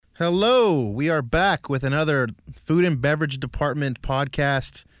Hello, we are back with another food and beverage department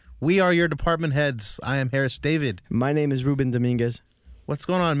podcast. We are your department heads. I am Harris David. My name is Ruben Dominguez. What's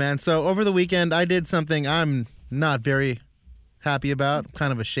going on, man? So over the weekend, I did something I'm not very happy about. I'm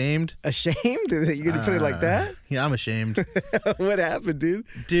kind of ashamed. Ashamed? You're going to put it like that? Yeah, I'm ashamed. What happened, dude?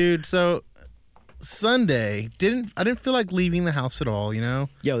 Dude, so Sunday, I didn't feel like leaving the house at all, you know?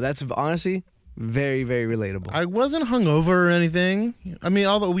 Yo, that's honestly very, very relatable. I wasn't hungover or anything. I mean,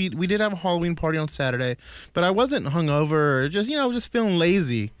 although we did have a Halloween party on Saturday, but I wasn't hungover. Just feeling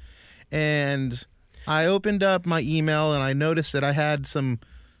lazy. And I opened up my email and I noticed that I had some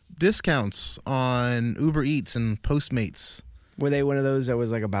discounts on UberEats and Postmates. Were they one of those that was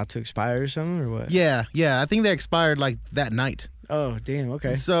like about to expire or something, or what? Yeah. I think they expired like that night. Oh, damn.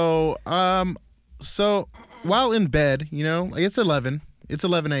 Okay. So while in bed, you know, like it's 11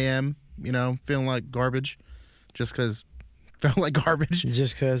 a.m., you know, feeling like garbage just because felt like garbage.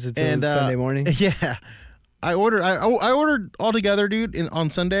 Just because it's Sunday morning? Yeah. I ordered altogether, dude,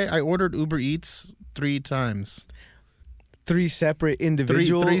 on Sunday, I ordered Uber Eats 3 times. 3 separate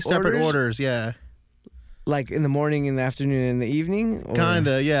individual Three separate orders, yeah. Like in the morning, in the afternoon, and in the evening? Or?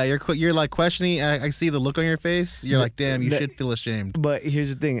 Kinda, yeah. You're like questioning. I see the look on your face. You're like, damn, you should feel ashamed. But here's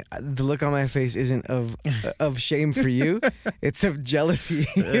the thing: the look on my face isn't of shame for you; it's of jealousy,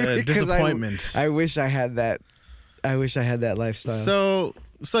 disappointment. I wish I had that. I wish I had that lifestyle.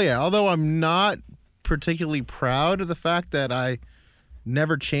 So yeah. Although I'm not particularly proud of the fact that I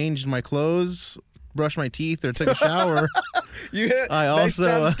never changed my clothes, brushed my teeth, or took a shower. Nice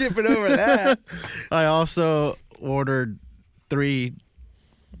job skipping over that. I also ordered 3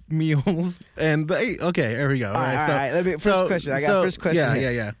 meals, and okay, here we go. All right. First question. First question.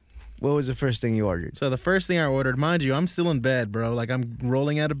 Yeah. What was the first thing you ordered? So the first thing I ordered, mind you, I'm still in bed, bro. Like I'm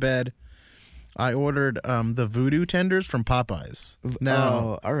rolling out of bed. I ordered the voodoo tenders from Popeyes.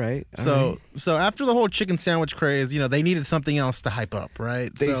 Now, all right. So after the whole chicken sandwich craze, you know, they needed something else to hype up,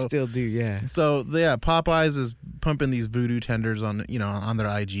 right? They still do, yeah. So yeah, Popeyes was pumping these voodoo tenders on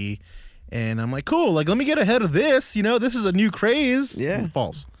their IG, and I'm like, cool, like let me get ahead of this. You know, this is a new craze. Yeah.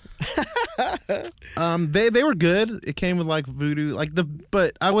 False. They were good. It came with like voodoo,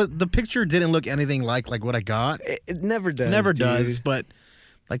 the picture didn't look anything like what I got. It never does. Never does, but.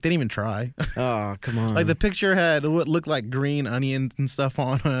 Like, they didn't even try. Oh, come on. Like, the picture had what looked like green onions and stuff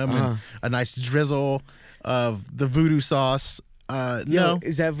on them, and a nice drizzle of the voodoo sauce. No,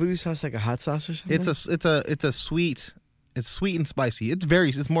 is that voodoo sauce like a hot sauce or something? It's a sweet. It's sweet and spicy.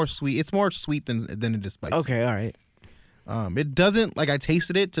 It's more sweet. It's more sweet than it is spicy. Okay, all right. It doesn't I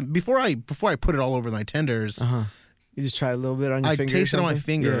tasted it before I put it all over my tenders. You just try a little bit on your finger. I tasted it on my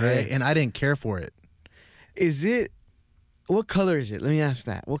finger, right? And I didn't care for it. Is it? What color is it? Let me ask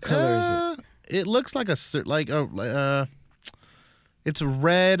that. What color is it? It looks like it's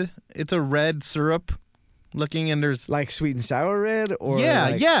red. It's a red syrup looking, and there's like sweet and sour red, or yeah.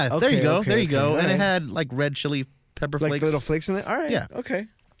 Okay, there you go. There you go. And right. it had like red chili pepper like flakes, little flakes in it. All right. Yeah. Okay.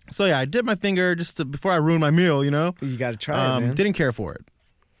 So yeah, I dipped my finger before I ruined my meal. You know. You got to try it, man. Didn't care for it,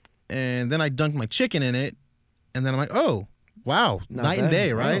 and then I dunked my chicken in it, and then I'm like, oh wow, night and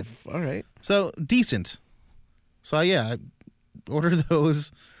day, right? Oh, all right. So decent. So I ordered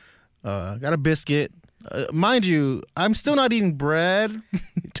those. Got a biscuit. Mind you, I'm still not eating bread,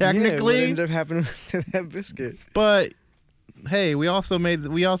 technically. Yeah, what ended up happening to that biscuit? But hey, we also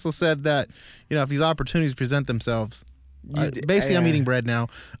said that, you know, if these opportunities present themselves, basically I'm eating bread now.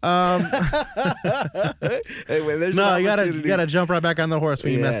 Hey, wait, there's no, you gotta jump right back on the horse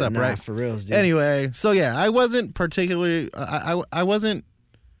when you mess up, right? For reals, dude. Anyway, so yeah, I wasn't particularly.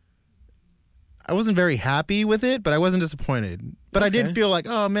 I wasn't very happy with it, but I wasn't disappointed. But okay. I did feel like,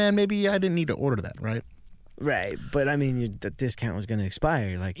 oh man, maybe I didn't need to order that, right? Right, but I mean, the discount was going to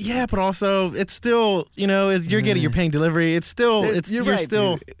expire. Like, yeah, but also it's still, you know, you're paying delivery. It's still, you're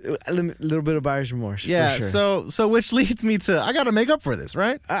still a little bit of buyer's remorse. Yeah, for sure. so which leads me to I got to make up for this,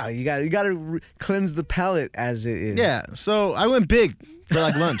 right? Ah, you got to cleanse the palate as it is. Yeah, so I went big for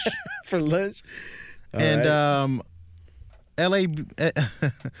like lunch. For lunch, and LA,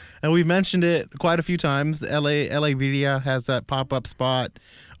 and we've mentioned it quite a few times. The LA Birria has that pop-up spot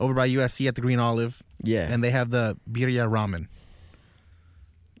over by USC at the Green Olive. Yeah. And they have the birria ramen.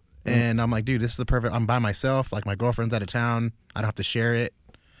 And I'm like, dude, this is the perfect. I'm by myself. Like, my girlfriend's out of town. I don't have to share it.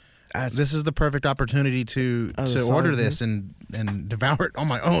 This is the perfect opportunity to order this and devour it on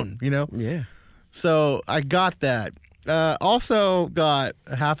my own, you know? Yeah. So I got that. Also got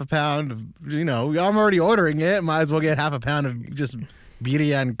a half a pound of, you know, I'm already ordering it. Might as well get half a pound of just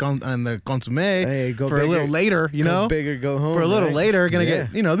birria and the consomme for bigger, a little later, you know? Go bigger, go home. For a little later, gonna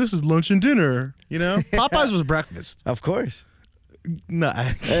get, you know, this is lunch and dinner, you know? Popeyes was breakfast. Of course. No.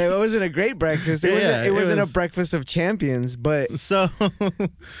 It wasn't a great breakfast. It wasn't a breakfast of champions, but So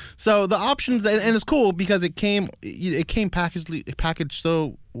the options, and it's cool because it came packaged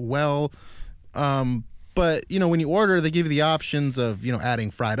so well. But when you order, they give you the options of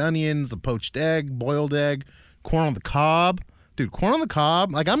adding fried onions, a poached egg, boiled egg, corn on the cob. Dude, corn on the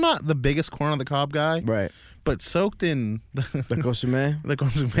cob. Like, I'm not the biggest corn on the cob guy, right? But soaked in the consommé. The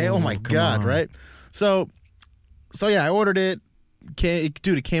consommé. Oh my God, on. right? So yeah, I ordered it.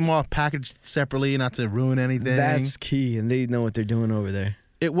 Dude, it came off packaged separately, not to ruin anything. That's key, and they know what they're doing over there.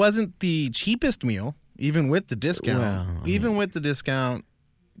 It wasn't the cheapest meal, even with the discount. Well, even with the discount,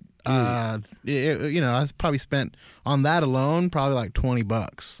 I probably spent on that alone probably like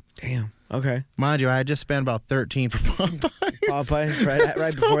 $20. Damn. Okay. Mind you, I had just spent about $13 for Popeyes. Popeyes,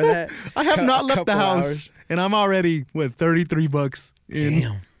 right before that. I have not left the house, hours. and I'm already $33 in.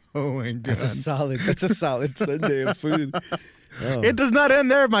 Damn. Oh my God. That's a solid Sunday of food. Oh. It does not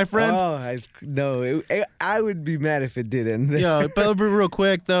end there, my friend. No, I would be mad if it did end there. Yo, but real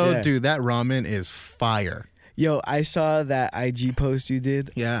quick though, Yeah. dude, that ramen is fire. Yo, I saw that IG post you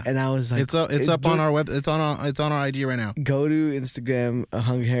did. Yeah, and I was like, it's up on our web. It's on our IG right now. Go to Instagram,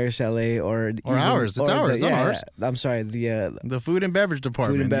 Hungry Harris LA, or ours. It's ours. It's ours. I'm sorry, the food and beverage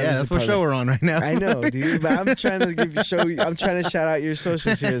department. beverage That's what show we're on right now. I know, dude, but I'm trying to I'm trying to shout out your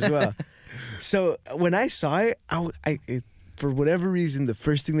socials here as well. So when I saw it, for whatever reason, the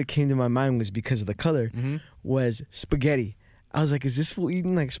first thing that came to my mind was because of the color, was spaghetti. I was like, is this fool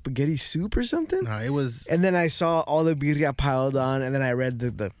eating like spaghetti soup or something? No, it was. And then I saw all the birria piled on, and then I read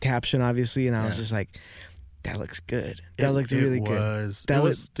the caption, obviously, and I was just like, that looks good. That looks really good.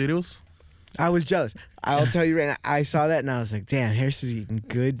 Dude, it was. I was jealous. I'll tell you right now, I saw that, and I was like, damn, Harris is eating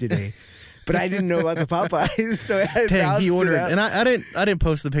good today. But I didn't know about the Popeyes, so I had Dang, he ordered, and I didn't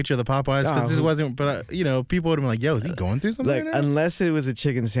post the picture of the Popeyes because this wasn't. But people would have been like, "Yo, is he going through something?" Like, right now? unless it was a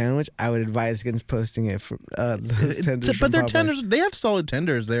chicken sandwich, I would advise against posting it for those tenders. But they're Popeyes. tenders. They have solid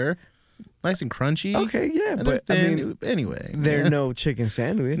tenders there, nice and crunchy. Okay, yeah, and but they're I thin. mean, Anyway, they're no chicken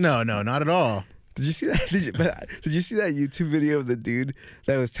sandwich. No, not at all. Did you see that? Did you see that YouTube video of the dude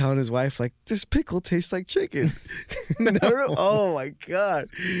that was telling his wife, like, this pickle tastes like chicken? No. Oh my God.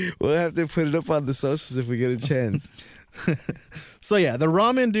 We'll have to put it up on the socials if we get a chance. So yeah, the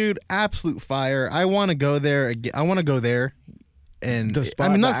ramen, dude, absolute fire. I want to go there again. I want to go there, and The spot,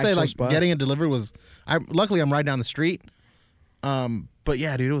 I mean, not the say actual like spot? getting it delivered was. Luckily I'm right down the street. But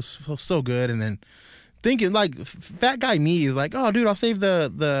yeah, dude, it was so good. And then thinking like fat guy me is like, oh, dude, I'll save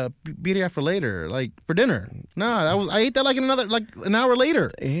the birria for later, like for dinner. No, I ate that like an hour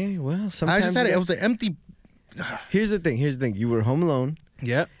later. Yeah, well, sometimes I just had it. It was an empty. Here's the thing. You were home alone.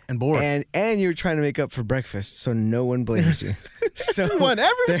 Yeah, and bored. And you were trying to make up for breakfast, so no one blames you. So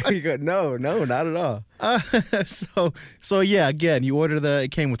Whatever. There you go. No, not at all. So yeah, again, you order it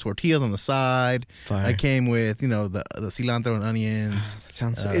came with tortillas on the side. Fire. It came with the cilantro and onions. That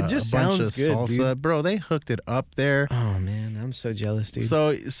sounds. It just a bunch sounds of good, salsa. dude. Bro, they hooked it up there. Oh man, I'm so jealous, dude.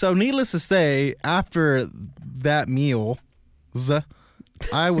 So needless to say, after that meal,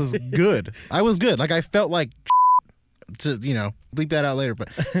 I was good. Like I felt like to bleep that out later, but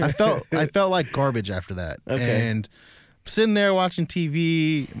I felt like garbage after that. Okay. And sitting there watching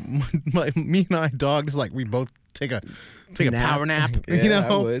TV, me and my dog just like we both take a power nap, Yeah,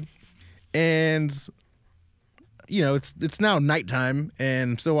 I would. and it's now nighttime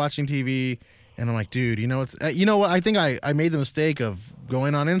and I'm still watching TV and I'm like, dude, it's what, I think I made the mistake of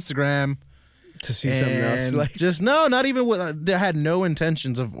going on Instagram To see something else, and like just not even with I had no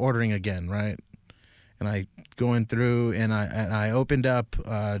intentions of ordering again, right? And I going through and I opened up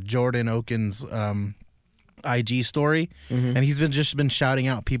Jordan Oken's IG story, and he's been shouting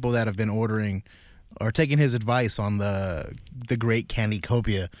out people that have been ordering or taking his advice on the Great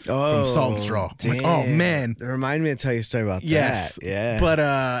Candycopia from Salt and Straw. I'm like, oh man, Remind me to tell you a story about yes, that. Yeah.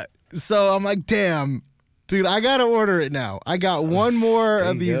 But so I'm like, damn. Dude, I gotta order it now. I got one more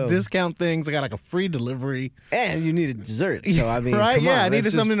of these discount things. I got like a free delivery, and you needed dessert. So I mean, right? come Yeah, on, I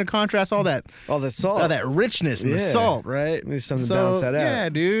needed something to contrast all that salt, that richness and the salt, right? Need something to balance that out. Yeah,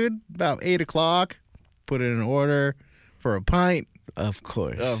 dude. About 8:00, put in an order for a pint of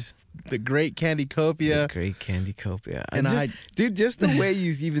course of the Great Candycopia. The Great Candycopia. And just the way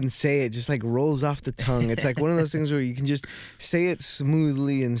you even say it, just like rolls off the tongue. It's like one of those things where you can just say it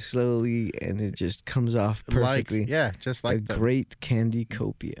smoothly and slowly, and it just comes off perfectly. Just like the Great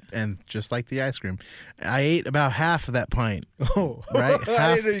Candycopia, and just like the ice cream. I ate about half of that pint. Oh, right.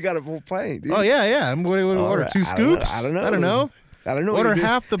 I didn't know you got a full pint. Dude. Oh yeah. What do you order? Right. 2 scoops? I don't know. I don't know. Order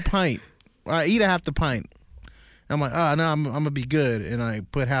half the pint. I eat a half the pint. I'm like, oh no, I'm gonna be good, and I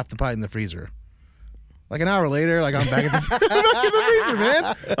put half the pint in the freezer. Like an hour later, like I'm back at the, I'm back in the freezer,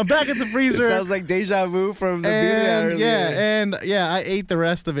 man. I'm back at the freezer. It sounds like deja vu from the beer earlier. I ate the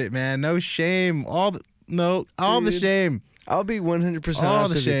rest of it, man. No shame. All the shame. I'll be 100% All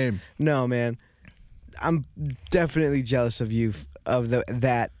honest the with you. shame. No, man. I'm definitely jealous of you of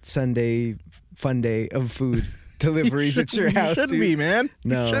that Sunday fun day of food deliveries at your house. You should dude. be, man.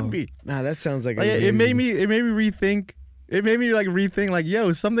 No, You should be. Nah, that sounds like It made me rethink. It made me rethink. Like, yo,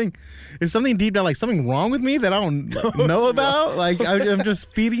 is something deep down, like something wrong with me that I don't know about? Like, I'm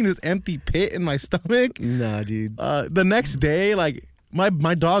just feeding this empty pit in my stomach. Nah, dude. The next day, like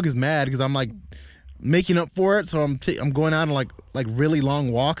my dog is mad because I'm like making up for it. So I'm going out on like really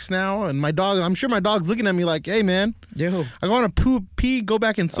long walks now, and I'm sure my dog's looking at me like, hey, man, Yo, I want to pee, go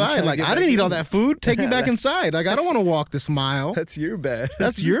back inside. Like, I didn't eat all that food. Take me back inside. Like, I don't want to walk this mile. that's your bad.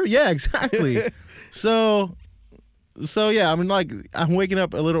 Yeah, exactly. So yeah, I'm waking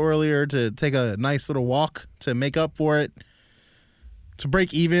up a little earlier to take a nice little walk to make up for it, to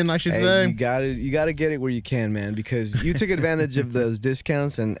break even, I should say. You gotta get it where you can, man, because you took advantage of those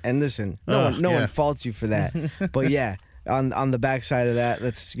discounts, and listen, no one faults you for that. But yeah, on the backside of that,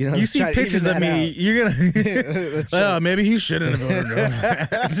 let's you see pictures of me, you're gonna maybe he shouldn't have ordered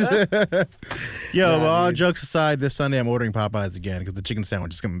that. All jokes aside, this Sunday I'm ordering Popeyes again because the chicken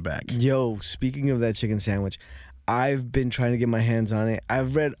sandwich is coming back. Yo, speaking of that chicken sandwich, I've been trying to get my hands on it.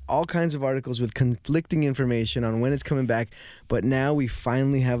 I've read all kinds of articles with conflicting information on when it's coming back, but now we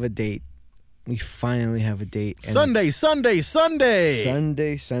finally have a date. Sunday.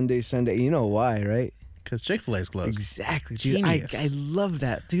 You know why, right? Because Chick-fil-A's closed. Exactly, dude. Genius. I love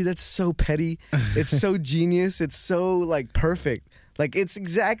that, dude. That's so petty. It's so genius. It's so like perfect. Like it's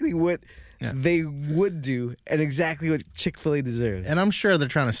exactly what they would do, and exactly what Chick-fil-A deserves. And I'm sure they're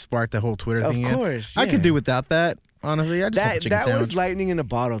trying to spark the whole Twitter thing. Of course, I could do without that. Honestly, I just want the chicken sandwich. That was lightning in a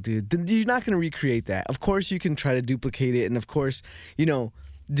bottle, dude. You're not going to recreate that. Of course, you can try to duplicate it, and of course,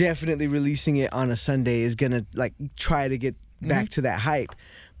 definitely releasing it on a Sunday is going to like try to get back to that hype.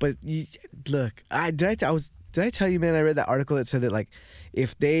 But look, did I tell you, man? I read that article that said that like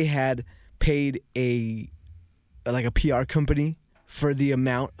if they had paid a PR company for the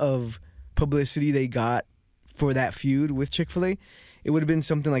amount of publicity they got for that feud with Chick-fil-A, it would have been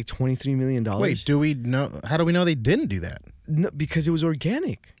something like $23 million. Wait, do we know? How do we know they didn't do that? No, because it was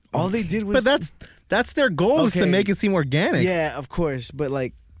organic. All they did was. But that's their goal, is to make it seem organic. Yeah, of course. But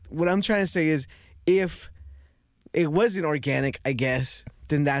like, what I'm trying to say is, if it wasn't organic, I guess,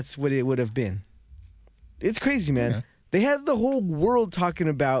 then that's what it would have been. It's crazy, man. Yeah. They had the whole world talking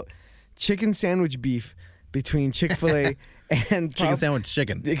about chicken sandwich beef between Chick-fil-A and chicken sandwich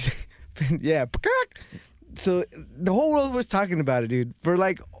chicken. Yeah. So the whole world was talking about it, dude, for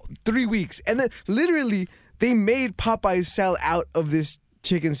like 3 weeks. And then literally they made Popeyes sell out of this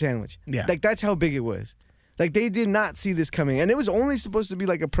chicken sandwich. Yeah. Like that's how big it was. Like they did not see this coming. And it was only supposed to be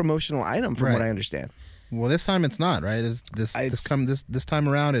like a promotional item from what I understand. Well, this time it's not, right? This time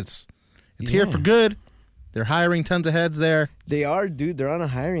around it's here for good. They're hiring tons of heads there. They are, dude. They're on a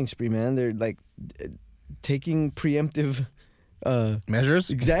hiring spree, man. They're like taking preemptive measures,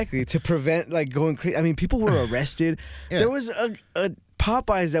 exactly, to prevent like going crazy. I mean, people were arrested. Yeah. There was a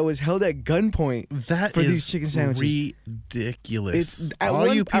Popeyes that was held at gunpoint for these chicken sandwiches. Ridiculous. At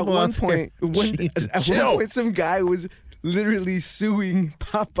one point, some guy was literally suing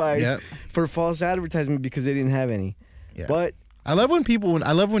Popeyes for false advertisement because they didn't have any. Yeah. But I love when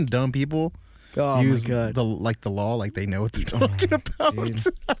dumb people use the law like they know what they're talking about.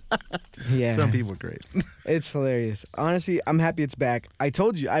 Yeah, some people are great. It's hilarious. Honestly, I'm happy it's back. I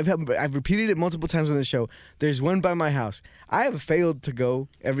told you, I've repeated it multiple times on the show. There's one by my house. I have failed to go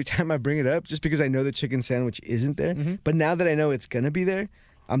every time I bring it up just because I know the chicken sandwich isn't there. Mm-hmm. But now that I know it's gonna be there,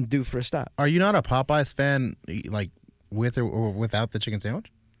 I'm due for a stop. Are you not a Popeyes fan, like with or without the chicken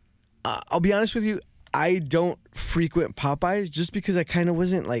sandwich? I'll be honest with you. I don't frequent Popeyes just because I kind of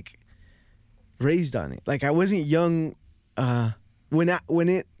wasn't like raised on it. Like I wasn't young when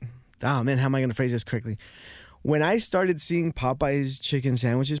it how am I going to phrase this correctly? When I started seeing Popeyes chicken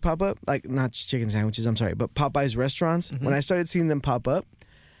sandwiches pop up, like not chicken sandwiches, I'm sorry, but Popeyes restaurants, when I started seeing them pop up,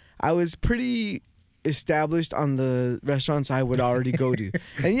 I was pretty established on the restaurants I would already go to.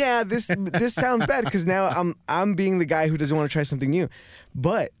 And yeah, this sounds bad because now I'm being the guy who doesn't want to try something new.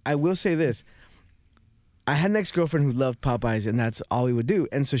 But I will say this. I had an ex-girlfriend who loved Popeyes and that's all we would do.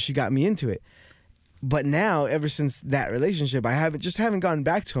 And so she got me into it. But now, ever since that relationship, I haven't gone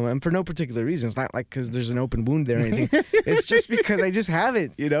back to him, and for no particular reason. It's not like because there's an open wound there or anything. It's just because I just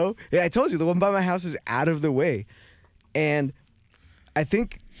haven't, Yeah, I told you, the one by my house is out of the way. And I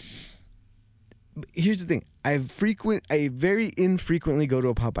think, here's the thing. I very infrequently go to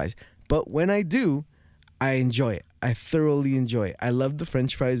a Popeyes. But when I do, I enjoy it. I thoroughly enjoy it. I love the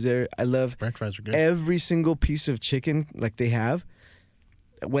French fries there. I love French fries are good. every single piece of chicken like they have.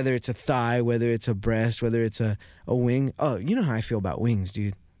 Whether it's a thigh, whether it's a breast, whether it's a wing. Oh, you know how I feel about wings,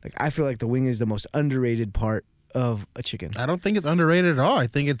 dude. Like I feel like the wing is the most underrated part of a chicken. I don't think it's underrated at all. I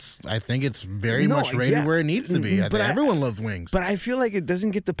think it's very much rated where it needs to be. Everyone loves wings. But I feel like it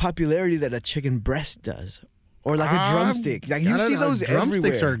doesn't get the popularity that a chicken breast does. Or like a drumstick. Like you see those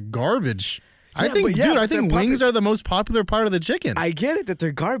drumsticks everywhere. are garbage. Yeah, I think, they're wings are the most popular part of the chicken. I get it that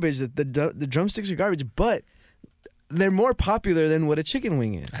they're garbage, that the drumsticks are garbage, but they're more popular than what a chicken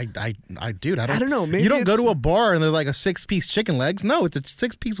wing is. I don't know. Maybe you don't go to a bar and there's like a 6-piece chicken legs. No, it's a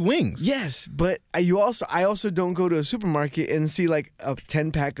 6-piece wings. Yes, but I also don't go to a supermarket and see like a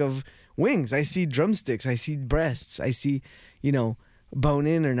 10-pack of wings. I see drumsticks. I see breasts. I see, bone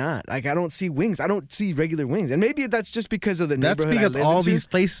in or not. Like I don't see wings. I don't see regular wings. And maybe that's just because of the neighborhood. That's because all these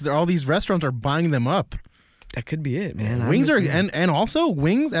places, all these restaurants are buying them up. That could be it, man. Wings are and also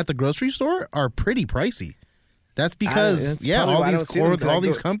wings at the grocery store are pretty pricey. That's because all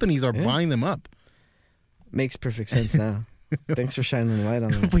these companies are buying them up. Makes perfect sense now. Thanks for shining the light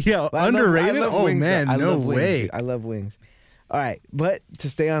on them. But underrated. I love wings, man, no way. I love wings. All right, but to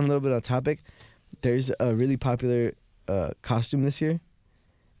stay on a little bit on topic, there's a really popular costume this year,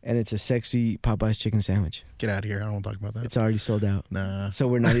 and it's a sexy Popeye's chicken sandwich. Get out of here! I don't want to talk about that. It's already sold out. Nah. So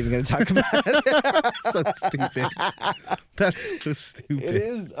we're not even going to talk about it. So stupid. That's so stupid. It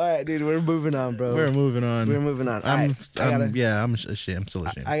is. All right, dude. We're moving on, bro. We're moving on. I'm ashamed. I'm still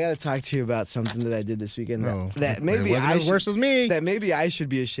ashamed. I got to talk to you about something that I did this weekend that maybe it wasn't as worse as me. That maybe I should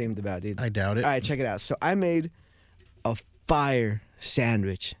be ashamed about, dude. I doubt it. All right, check it out. So I made a fire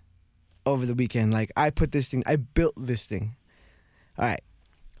sandwich over the weekend. Like I built this thing. All right.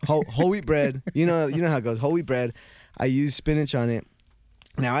 Whole wheat bread. You know how it goes. Whole wheat bread. I used spinach on it.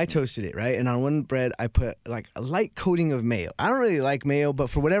 Now I toasted it, right? And on one bread I put like a light coating of mayo. I don't really like mayo, but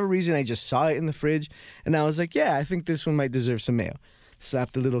for whatever reason I just saw it in the fridge and I was like, yeah, I think this one might deserve some mayo.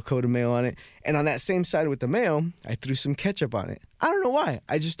 Slapped a little coat of mayo on it. And on that same side with the mayo, I threw some ketchup on it. I don't know why.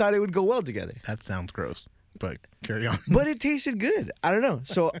 I just thought it would go well together. That sounds gross, but carry on. But it tasted good. I don't know.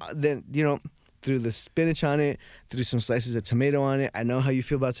 So then, threw the spinach on it, threw some slices of tomato on it. I know how you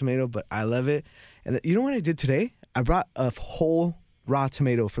feel about tomato, but I love it. And you know what I did today? I brought a whole raw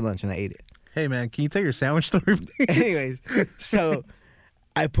tomato for lunch and I ate it. Hey, man, can you tell your sandwich story, please? Anyways, so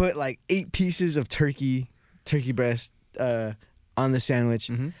I put like 8 pieces of turkey breast on the sandwich.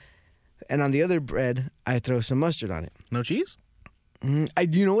 Mm-hmm. And on the other bread, I throw some mustard on it. No cheese? You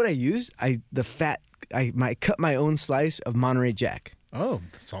know what I used? I cut my own slice of Monterey Jack. Oh,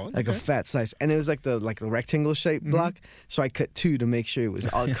 that's solid. Like a fat slice. And it was like the rectangle shaped block. So I cut 2 to make sure it was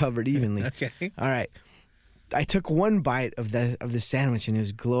all covered evenly. Okay. All right. I took one bite of the sandwich and it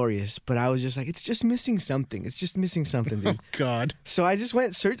was glorious, but I was just like, it's just missing something. It's just missing something, dude. Oh God. So I just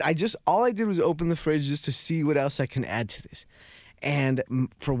went search. All I did was open the fridge just to see what else I can add to this. And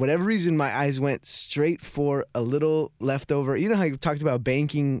for whatever reason, my eyes went straight for a little leftover. You know how you talked about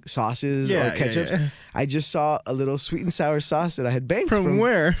banking sauces or ketchups? Yeah. I just saw a little sweet and sour sauce that I had banked from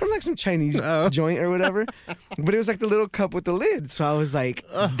where? From like some Chinese joint or whatever. But it was like the little cup with the lid. So I was like,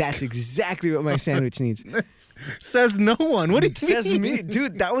 that's exactly what my sandwich needs. Says no one. What do you Says mean? me,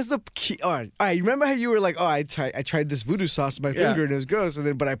 dude. That was the key. All right. Remember how you were like, I tried this voodoo sauce with my finger and it was gross,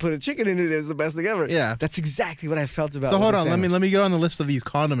 but I put a chicken in it. It was the best thing ever. Yeah, that's exactly what I felt about. So hold on, let me get on the list of these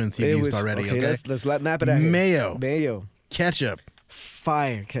condiments you've used already. Okay, let's map it out. Mayo, ketchup,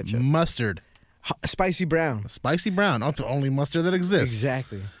 fire ketchup, mustard, spicy brown. Oh, the only mustard that exists.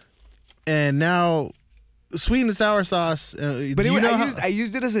 Exactly. And now. Sweet and sour sauce. But I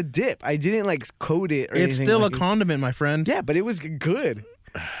used it as a dip. I didn't like coat it or anything. It's still a condiment, my friend. Yeah, but it was good.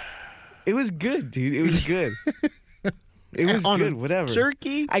 It was good, dude. It was good. It was good. Whatever.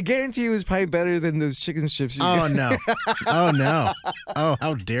 Turkey? I guarantee it was probably better than those chicken strips. Oh no! Oh no! Oh,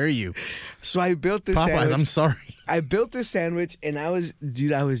 how dare you! So I built this Popeyes, sandwich. I'm sorry. I built this sandwich, and I was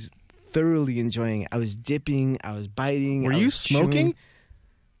thoroughly enjoying it. I was dipping. I was biting. Were you smoking? Chewing.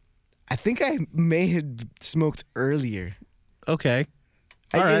 I think I may have smoked earlier. Okay.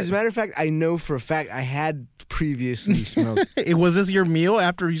 All right. As a matter of fact, I know for a fact I had previously smoked. Was this your meal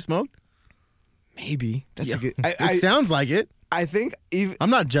after you smoked? Maybe. That's a good... It sounds like it. I think even... I'm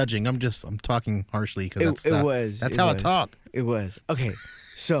not judging. I'm talking harshly because that's how I talk. It was. Okay.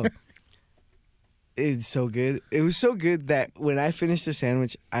 So, it's so good. It was so good that when I finished the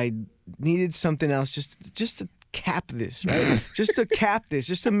sandwich, I needed something else just to cap this, right? just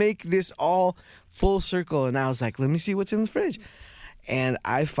to make this all full circle. And I was like, let me see what's in the fridge. And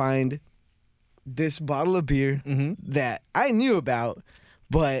I find this bottle of beer that I knew about,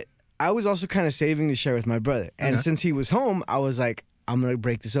 but I was also kind of saving to share with my brother. And since he was home, I was like, I'm going to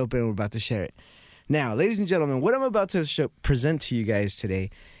break this open and we're about to share it. Now, ladies and gentlemen, what I'm about to present to you guys today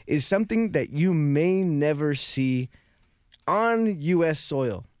is something that you may never see on U.S.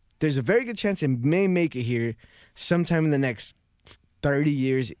 soil. There's a very good chance it may make it here sometime in the next 30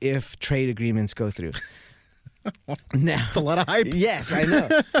 years if trade agreements go through. Now, That's a lot of hype. Yes, I know.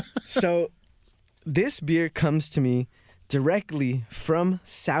 So this beer comes to me directly from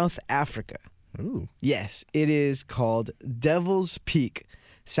South Africa. Ooh. Yes, it is called Devil's Peak,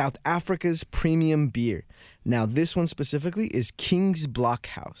 South Africa's premium beer. Now, this one specifically is King's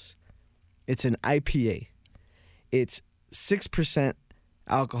Blockhouse. It's an IPA. It's 6%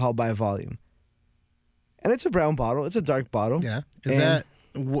 alcohol by volume. And it's a brown bottle. It's a dark bottle. Yeah. Is that...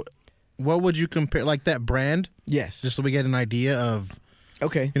 What would you compare, like that brand? Yes. Just so we get an idea of...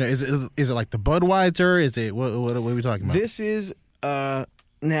 Okay. Is it like the Budweiser? Is it... What are we talking about? This is...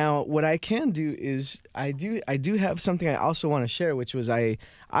 Now, what I can do is I do have something I also want to share, which was I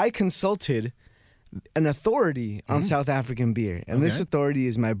consulted an authority on South African beer, and this authority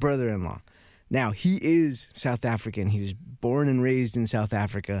is my brother-in-law. Now, he is South African. He was born and raised in South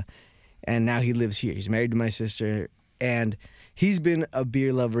Africa, and now he lives here. He's married to my sister, and he's been a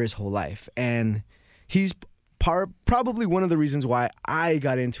beer lover his whole life, and he's probably one of the reasons why I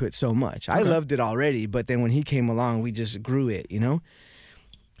got into it so much. I loved it already, but then when he came along, we just grew it, you know?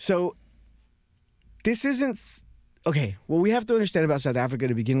 So, this isn't... Okay, what we have to understand about South Africa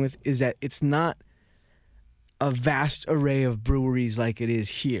to begin with is that it's not a vast array of breweries like it is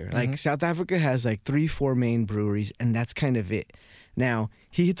here. Like, South Africa has like 3-4 main breweries, and that's kind of it. Now,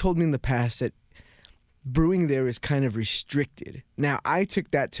 he had told me in the past that brewing there is kind of restricted. Now, I took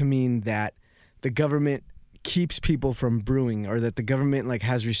that to mean that the government keeps people from brewing, or that the government like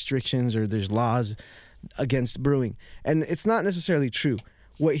has restrictions or there's laws against brewing. And it's not necessarily true.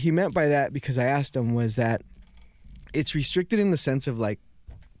 What he meant by that, because I asked him, was that it's restricted in the sense of like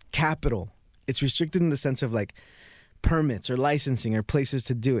capital. It's restricted in the sense of like permits or licensing or places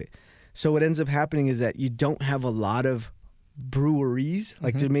to do it. So what ends up happening is that you don't have a lot of breweries.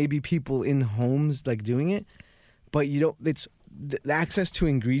 Like there may be people in homes like doing it, but you don't. It's the access to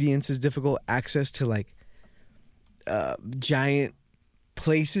ingredients is difficult. Access to like giant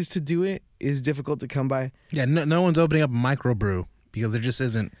places to do it is difficult to come by. Yeah, no one's opening up a microbrew because there just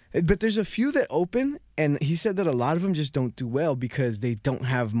isn't. But there's a few that open, and he said that a lot of them just don't do well because they don't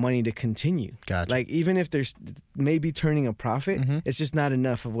have money to continue. Gotcha. Like even if there's maybe turning a profit, it's just not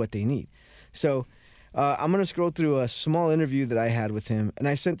enough of what they need. So I'm going to scroll through a small interview that I had with him, and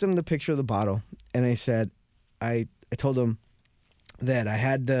I sent him the picture of the bottle, and I said, I told him that I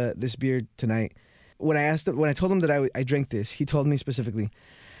had this beer tonight. When I told him that I drank this, he told me specifically,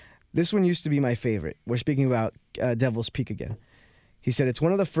 this one used to be my favorite. We're speaking about Devil's Peak again. He said, it's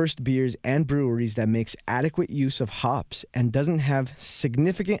one of the first beers and breweries that makes adequate use of hops and doesn't have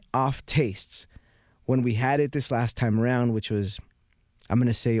significant off tastes. When we had it this last time around, which was, I'm going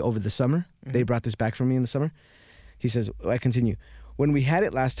to say over the summer, they brought this back for me in the summer. He says, I continue. When we had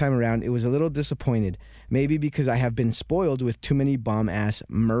it last time around, it was a little disappointed. Maybe because I have been spoiled with too many bomb-ass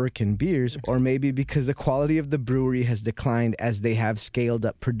American beers, or maybe because the quality of the brewery has declined as they have scaled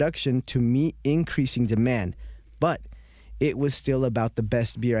up production to meet increasing demand. But it was still about the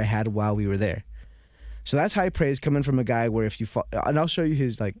best beer I had while we were there. So that's high praise coming from a guy where if you... and I'll show you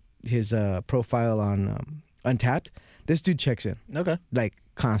his profile on Untapped. This dude checks in. Okay. Like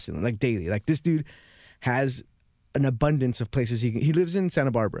constantly, like daily. Like this dude has an abundance of places he lives in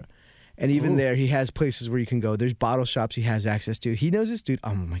Santa Barbara, and even there he has places where you can go. There's bottle shops he has access to. He knows this dude.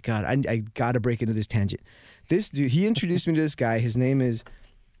 Oh my god, I gotta break into this tangent. This dude, he introduced me to this guy. His name is,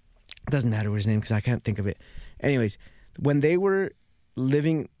 doesn't matter what his name because I can't think of it. Anyways, when they were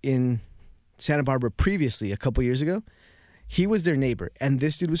living in Santa Barbara previously a couple years ago, he was their neighbor, and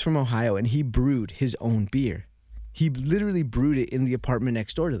this dude was from Ohio, and he brewed his own beer. He literally brewed it in the apartment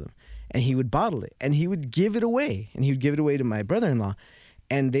next door to them. And he would bottle it, and he would give it away, and he would give it away to my brother-in-law,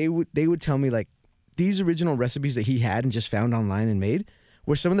 and they would tell me like these original recipes that he had and just found online and made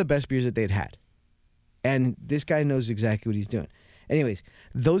were some of the best beers that they'd had, and this guy knows exactly what he's doing. Anyways,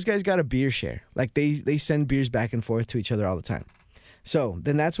 those guys got a beer share, like they send beers back and forth to each other all the time. So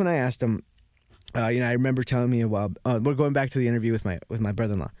then that's when I asked him. I remember telling me about. We're going back to the interview with my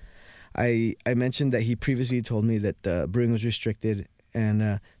brother-in-law. I mentioned that he previously told me that brewing was restricted.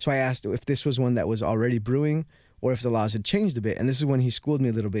 And so I asked if this was one that was already brewing or if the laws had changed a bit. And this is when he schooled me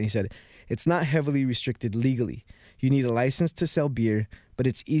a little bit. He said, it's not heavily restricted legally. You need a license to sell beer, but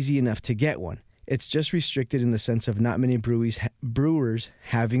it's easy enough to get one. It's just restricted in the sense of not many brewers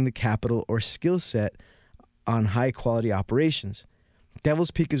having the capital or skill set on high-quality operations.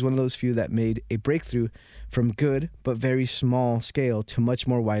 Devil's Peak is one of those few that made a breakthrough from good but very small scale to much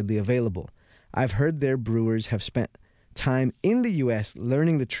more widely available. I've heard their brewers have spent time in the U.S.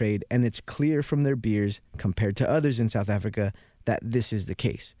 learning the trade, and it's clear from their beers compared to others in South Africa that this is the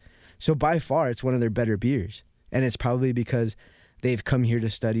case. So by far, it's one of their better beers, and it's probably because they've come here to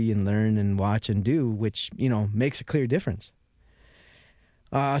study and learn and watch and do, which, makes a clear difference.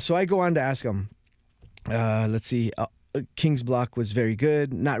 So I go on to ask them, let's see, King's Block was very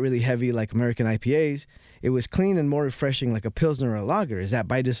good, not really heavy like American IPAs. It was clean and more refreshing like a Pilsner or a lager. Is that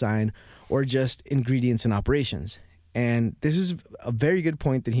by design or just ingredients and operations? And this is a very good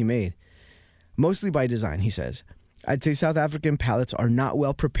point that he made. Mostly by design, he says. I'd say South African palates are not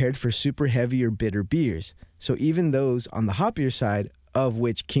well prepared for super heavy or bitter beers. So even those on the hoppier side, of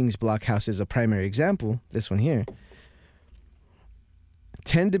which King's Blockhouse is a primary example, this one here,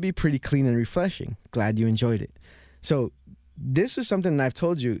 tend to be pretty clean and refreshing. Glad you enjoyed it. So this is something that I've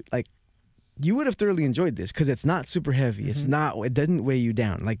told you, like, you would have thoroughly enjoyed this because it's not super heavy. It's not, it doesn't weigh you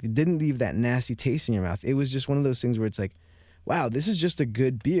down. Like, it didn't leave that nasty taste in your mouth. It was just one of those things where it's like, wow, this is just a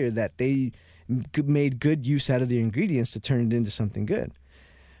good beer that they made good use out of the ingredients to turn it into something good.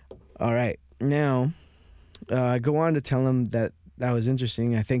 All right. Now, I go on to tell him that was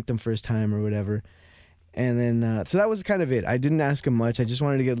interesting. I thanked him for his time or whatever. And then, so that was kind of it. I didn't ask him much. I just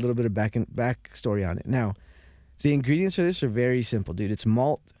wanted to get a little bit of backstory on it. Now, the ingredients for this are very simple, dude. It's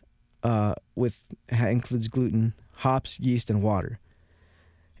malt, includes gluten, hops, yeast, and water.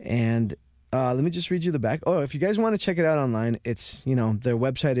 And let me just read you the back. Oh, if you guys want to check it out online, it's, their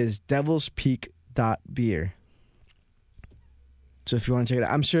website is devilspeak.beer. So if you want to check it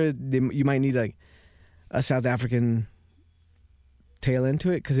out, I'm sure you might need like a South African tail into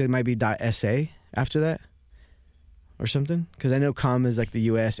it because it might be .sa after that or something. Because I know .com is like the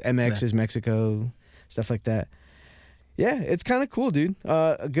US, MX is Mexico, stuff like that. Yeah, it's kind of cool, dude.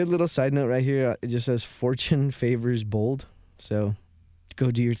 A good little side note right here. It just says fortune favors bold. So go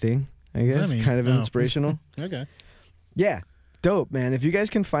do your thing, I guess. Kind of inspirational. Okay. Yeah, dope, man. If you guys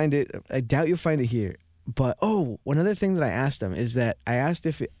can find it, I doubt you'll find it here. But, one other thing that I asked him is that I asked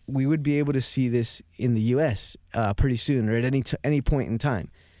if we would be able to see this in the U.S. Pretty soon or at any point in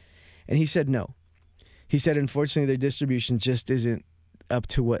time. And he said no. He said, unfortunately, their distribution just isn't up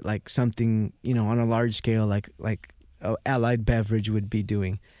to what, like, something, on a large scale, like Allied Beverage would be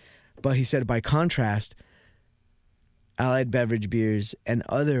doing. But he said, by contrast, Allied Beverage beers and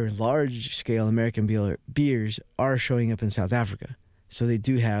other large-scale American beers are showing up in South Africa. So they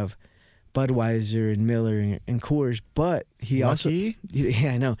do have Budweiser and Miller and Coors, but he Lucky?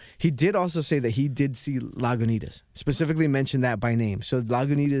 I know. He did also say that he did see Lagunitas, specifically mentioned that by name. So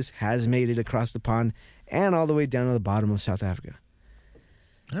Lagunitas has made it across the pond and all the way down to the bottom of South Africa.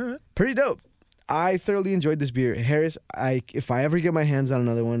 All right. Pretty dope. I thoroughly enjoyed this beer. Harris, if I ever get my hands on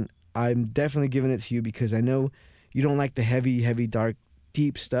another one, I'm definitely giving it to you because I know you don't like the heavy, dark,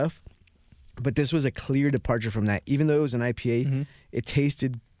 deep stuff. But this was a clear departure from that. Even though it was an IPA, it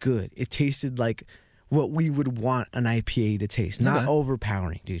tasted good. It tasted like what we would want an IPA to taste. Not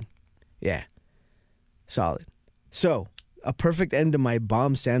overpowering, dude. Yeah. Solid. So, a perfect end to my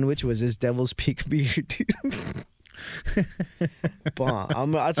bomb sandwich was this Devil's Peak beer, dude.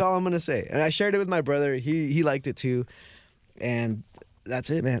 Bomb. That's all I'm going to say. And I shared it with my brother. He liked it too. And that's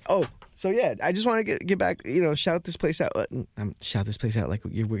it, man. Oh, so yeah, I just want to get back, shout this place out. Shout this place out like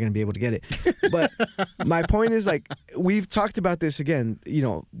we're going to be able to get it. But my point is, like, we've talked about this again,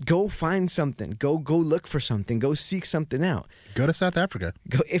 go find something. Go look for something. Go seek something out. Go to South Africa.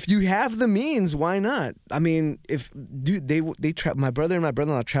 If you have the means, why not? I mean, my brother and my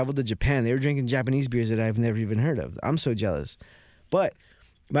brother-in-law traveled to Japan. They were drinking Japanese beers that I've never even heard of. I'm so jealous. But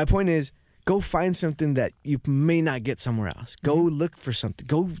my point is, go find something that you may not get somewhere else. Go look for something.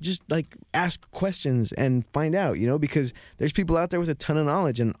 Go just ask questions and find out, because there's people out there with a ton of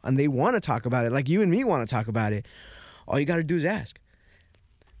knowledge and they want to talk about it like you and me want to talk about it. All you got to do is ask.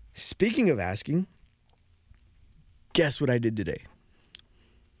 Speaking of asking, guess what I did today?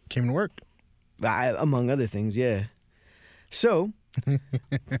 Came to work. Among other things, yeah. So,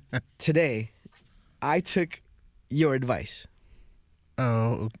 today, I took your advice.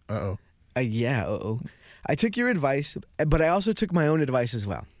 Oh, uh-oh. I took your advice, but I also took my own advice as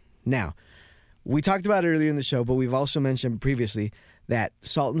well. Now, we talked about it earlier in the show, but we've also mentioned previously that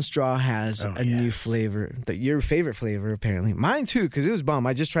Salt and Straw has a new flavor, your favorite flavor, apparently. Mine too, because it was bomb.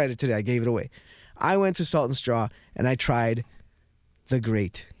 I just tried it today. I gave it away. I went to Salt and Straw, and I tried the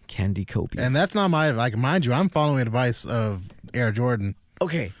Great Candycopia. And that's not my advice. Mind you, I'm following advice of Air Jordan.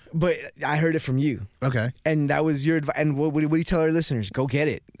 Okay, but I heard it from you. Okay. And that was your advice. And what do you tell our listeners? Go get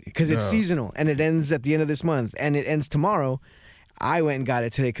it. Because it's seasonal, and it ends at the end of this month, and it ends tomorrow. I went and got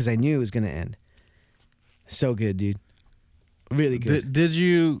it today because I knew it was gonna end. So good, dude. Really good. Did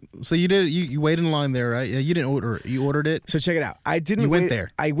you? So you did. You waited in line there, right? Yeah. You didn't order it. You ordered it. So check it out. I didn't. You went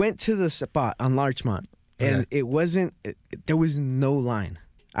there. I went to the spot on Larchmont, and it wasn't. There was no line.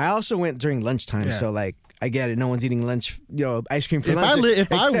 I also went during lunchtime, so like I get it. No one's eating lunch. Ice cream for lunch.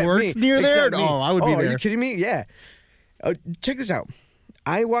 If I worked near there, I would be there. Are you kidding me? Yeah. Check this out.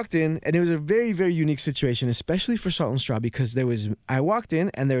 I walked in, and it was a very, very unique situation, especially for Salt and Straw, because I walked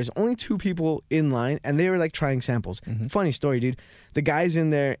in, and there was only 2 people in line, and they were, like, trying samples. Mm-hmm. Funny story, dude. The guy's in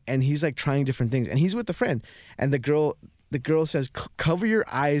there, and he's, like, trying different things, and he's with a friend, and the girl says, cover your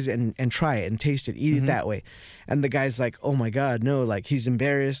eyes and try it and taste it, eat it that way. And the guy's like, oh, my God, no, like, he's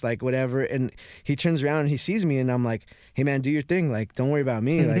embarrassed, like, whatever, and he turns around, and he sees me, and I'm like, hey, man, do your thing, like, don't worry about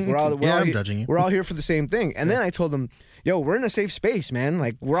me, like, I'm judging you. We're all here for the same thing. And then I told him, yo, we're in a safe space, man.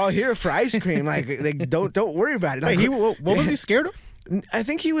 Like, we're all here for ice cream. Like don't worry about it. Like, wait, what was he scared of? I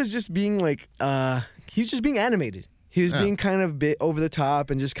think he was just being like, he was just being animated. He was being kind of bit over the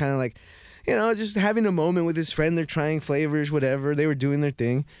top and just kind of like, just having a moment with his friend. They're trying flavors, whatever. They were doing their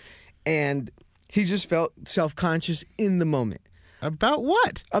thing. And he just felt self-conscious in the moment. About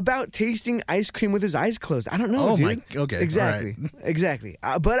what? About tasting ice cream with his eyes closed. I don't know, dude. Okay. Exactly. Right. Exactly.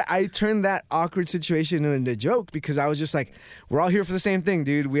 But I turned that awkward situation into a joke because I was just like, we're all here for the same thing,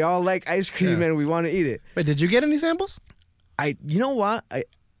 dude. We all like ice cream and we want to eat it. Wait, did you get any samples? You know what?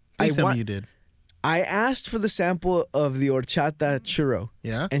 Please tell me you did. I asked for the sample of the horchata churro.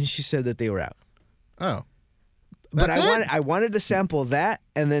 Yeah? And she said that they were out. Oh. But I wanted to sample that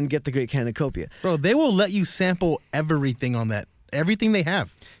and then get the Great Candycopia. Bro, they will let you sample everything on that. Everything they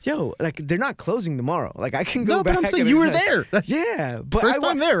have. Yo, like, they're not closing tomorrow. Like, I can go back. No, but I'm saying you were there. Yeah. But First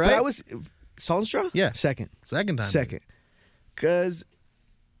time there, right? But I was... Salt and Straw? Yeah. Second time. Second. Because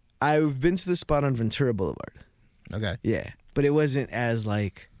I've been to the spot on Ventura Boulevard. Okay. Yeah. But it wasn't as,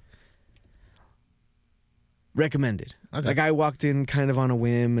 like, recommended. Okay. Like, I walked in kind of on a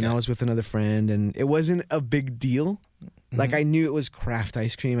whim, and I was with another friend, and it wasn't a big deal. Like, I knew it was craft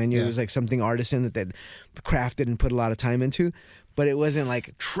ice cream. I knew it was, like, something artisan that they'd crafted and put a lot of time into. But it wasn't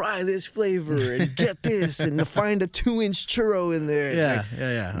like, try this flavor and get this and find a 2-inch churro in there. Yeah,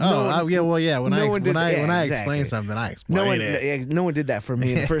 like, yeah. When I explain something, I explain it. No one did that for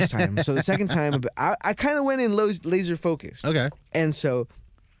me the first time. So the second time, I kind of went in laser focused. Okay. And so,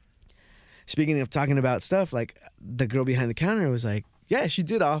 speaking of talking about stuff, like, the girl behind the counter was like, yeah, she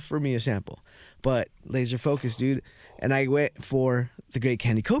did offer me a sample. But laser focused, dude. And I went for the Great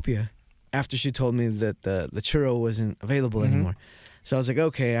Candycopia after she told me that the churro wasn't available anymore. So I was like,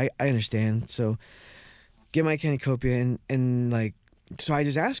 okay, I understand. So get my Candycopia and like, so I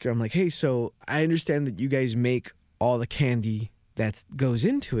just asked her, I'm like, hey, so I understand that you guys make all the candy that goes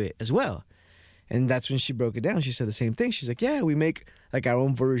into it as well. And that's when she broke it down. She said the same thing. She's like, yeah, we make like our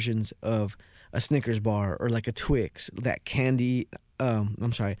own versions of a Snickers bar or like a Twix, that candy,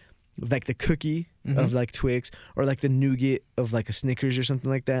 like the cookie of like Twix or like the nougat of like a Snickers or something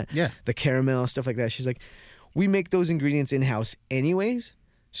like that. Yeah. The caramel, stuff like that. She's like, we make those ingredients in-house anyways.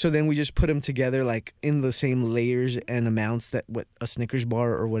 So then we just put them together like in the same layers and amounts that what a Snickers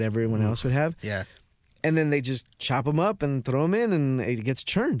bar or whatever everyone else would have. Yeah. And then they just chop them up and throw them in and it gets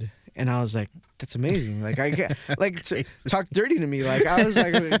churned. And I was like, that's amazing. Like, I get, like, talk dirty to me. Like, I was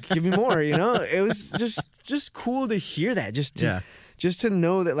like, give me more, you know? It was just cool to hear that. Just to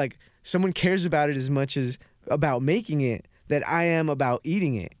know that, like, someone cares about it as much as about making it that I am about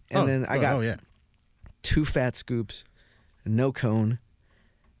eating it. And then I got 2 fat scoops, no cone.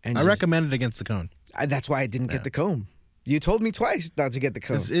 And I recommend it against the cone. That's why I didn't get the cone. You told me twice not to get the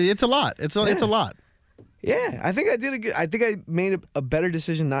cone. It's a lot. It's a lot. Yeah, I think I did I think I made a better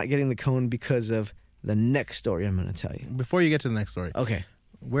decision not getting the cone because of the next story I'm going to tell you. Before you get to the next story. Okay.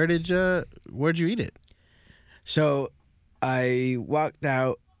 Where'd you eat it? So I walked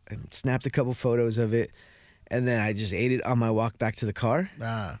out and snapped a couple photos of it, and then I just ate it on my walk back to the car.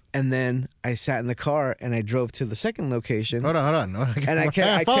 And then I sat in the car and I drove to the second location. Hold on. And I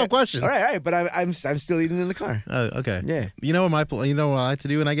can't follow up questions. All right, but I'm still eating in the car. Oh, okay. Yeah. You know what I like to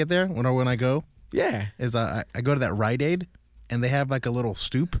do when I get there? When I go? Yeah. Is I go to that Rite Aid and they have like a little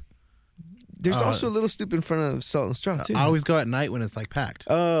stoop. There's also a little stoop in front of Salt and Straw too. I always go at night when it's like packed.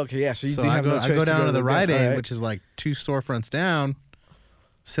 Oh, okay, yeah. So you do have no choice I go down to the Rite Aid, right. which is like 2 storefronts down.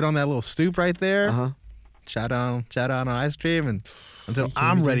 Sit on that little stoop right there. Chat on ice cream until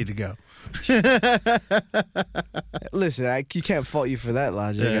I'm ready to go. Listen, you can't fault you for that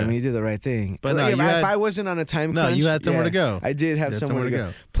logic. Yeah. I mean, you did the right thing. But no, if I wasn't on a time crunch, you had somewhere to go. I did have somewhere to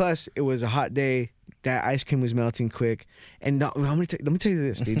go. Plus, it was a hot day. That ice cream was melting quick. And let me tell you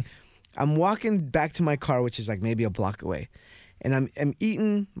this, dude. I'm walking back to my car, which is like maybe a block away. and I'm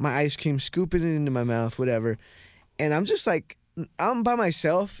eating my ice cream, scooping it into my mouth, whatever. And I'm just like, I'm by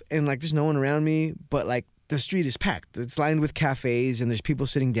myself, and like there's no one around me, but like the street is packed. It's lined with cafes, and there's people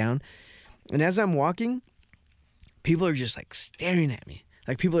sitting down. And as I'm walking, people are just like staring at me.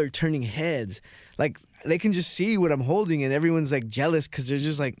 Like people are turning heads. Like they can just see what I'm holding, and everyone's like jealous because they're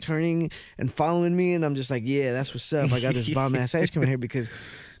just like turning and following me. And I'm just like, yeah, that's what's up. I got this bomb ass ice cream right here because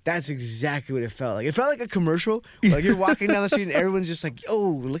that's exactly what it felt like. It felt like a commercial. Like you're walking down the street and everyone's just like, yo,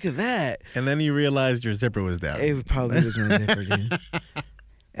 look at that. And then you realized your zipper was down. It probably was my zipper, dude.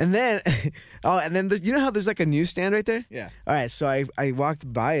 And then, you know how there's like a newsstand right there? Yeah. All right, so I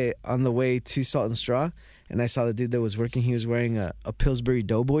walked by it on the way to Salt and Straw, and I saw the dude that was working. He was wearing a Pillsbury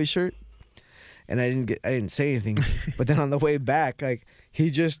Doughboy shirt, and I didn't say anything. But then on the way back, like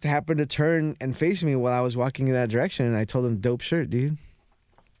he just happened to turn and face me while I was walking in that direction, and I told him, "Dope shirt, dude."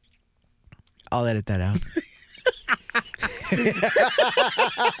 I'll edit that out.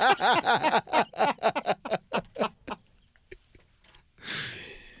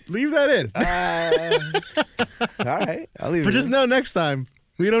 Leave that in. All right, I'll leave it. But just know next time,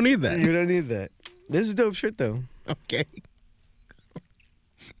 we don't need that. You don't need that. This is a dope shirt, though. Okay.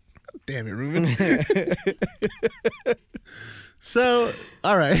 Damn it, Ruben. So,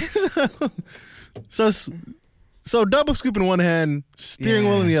 all right. So double scoop in one hand, steering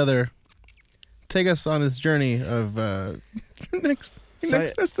wheel in the other. Take us on this journey of next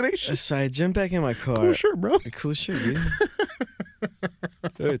destination. So I jump back in my car. Cool shirt, bro. Cool shirt, dude.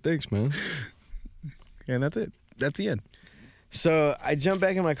 Hey, thanks, man. And that's it. That's the end. So I jump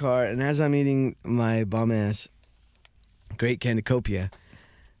back in my car, and as I'm eating my bomb-ass Great Candycopia,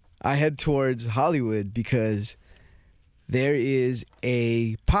 I head towards Hollywood because there is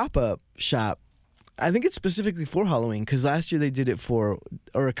a pop-up shop. I think it's specifically for Halloween because last year they did it or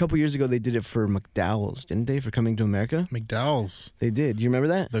a couple years ago they did it for McDowell's, didn't they, for Coming to America? McDowell's. They did. Do you remember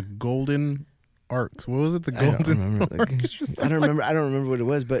that? The Golden Arcs. What was it? The I don't Golden remember. Arcs. I don't remember what it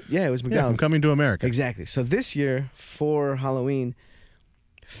was, but yeah, it was Yeah, McDowell's. from Coming to America. Exactly. So this year for Halloween,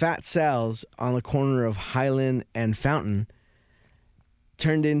 Fat Sal's on the corner of Highland and Fountain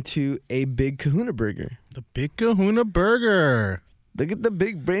turned into a Big Kahuna burger. The Big Kahuna Burger. Look at the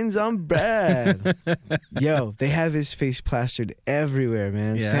big brains on Brad. Yo, they have his face plastered everywhere,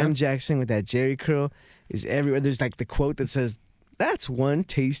 man. Yeah. Sam Jackson with that Jerry curl is everywhere. There's like the quote that says, "That's one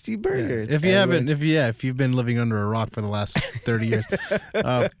tasty burger." Yeah. If you've been living under a rock for the last 30 years,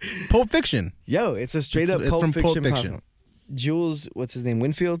 Pulp Fiction. Yo, it's a straight up It's Pulp from Pulp Fiction. Fiction. Jules, what's his name?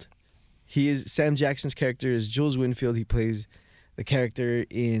 Winfield. Sam Jackson's character is Jules Winfield. He plays the character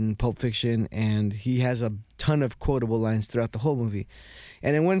in Pulp Fiction, and he has a ton of quotable lines throughout the whole movie.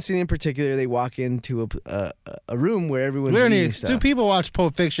 And in one scene in particular, they walk into a room where everyone's eating stuff. Do people watch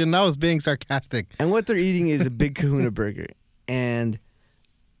Pulp Fiction? That was being sarcastic. And what they're eating is a Big Kahuna burger. And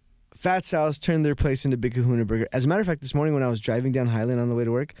Fat Sal's turned their place into Big Kahuna burger. As a matter of fact, this morning when I was driving down Highland on the way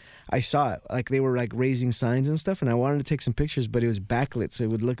to work, I saw it. Like they were like raising signs and stuff, and I wanted to take some pictures, but it was backlit, so it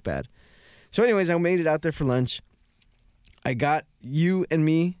would look bad. So anyways, I made it out there for lunch. I got you and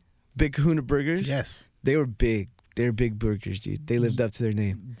me Big Kahuna burgers. Yes. They were big. They're big burgers, dude. They lived up to their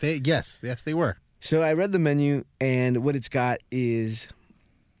name. Yes, they were. So I read the menu, and what it's got is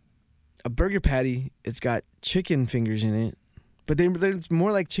a burger patty. It's got chicken fingers in it, but they're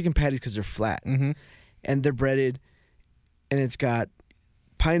more like chicken patties because they're flat. Mm-hmm. And they're breaded, and it's got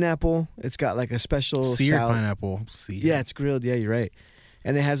pineapple. It's got like a special Seared salad. pineapple. Seared. Yeah, it's grilled. Yeah, you're right.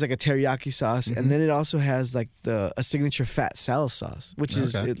 And it has like a teriyaki sauce, and then it also has like a signature Fat Sal sauce, which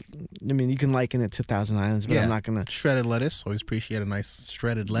is, I mean, you can liken it to Thousand Islands, but I'm not gonna. Shredded lettuce. Always appreciate a nice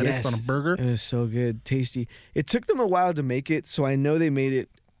shredded lettuce on a burger. It was so good, tasty. It took them a while to make it, so I know they made it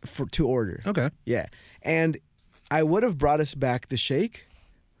to order. Okay. Yeah, and I would have brought us back the shake,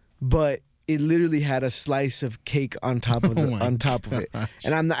 but it literally had a slice of cake on top of it,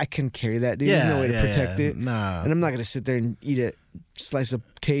 and I couldn't carry that. Dude. There's no way to protect it. Nah. And I'm not gonna sit there and eat a slice of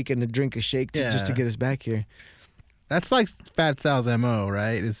cake and a drink of shake just to get us back here. That's like Fat Sal's MO,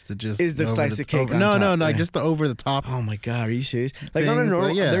 right? It's to just is the slice of cake. No, on top. no, just the over the top. Oh my god, are you serious? Like on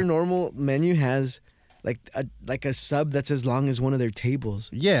their normal menu has like a sub that's as long as one of their tables.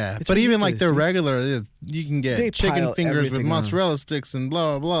 Yeah, it's but even like their dude. regular, you can get chicken fingers with mozzarella sticks and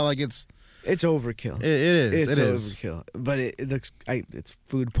blah blah blah. Like it's overkill. It is. It's overkill. But it looks. It's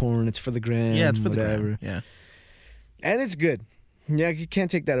food porn. It's for the gram. Yeah, it's for whatever. the gram. Yeah, and it's good. Yeah, you can't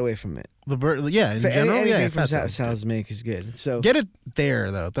take that away from it. In general, anything from Sal's make is good. So get it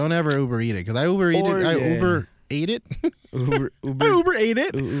there though. Don't ever Uber eat it because I Uber ate it. Uber I Uber ate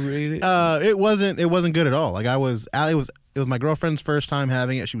it. Uber ate it. It wasn't good at all. Like it was my girlfriend's first time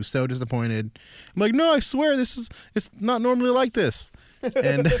having it. She was so disappointed. I'm like, no, I swear it's not normally like this.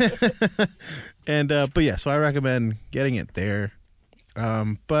 And but yeah, so I recommend getting it there.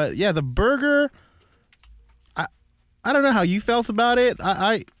 But yeah, the burger, I don't know how you felt about it.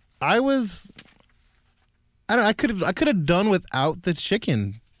 I could have done without the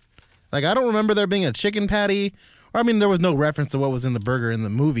chicken. Like, I don't remember there being a chicken patty. Or, I mean, there was no reference to what was in the burger in the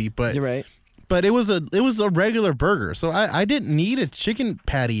movie, but You're right. But it was a regular burger, so I didn't need a chicken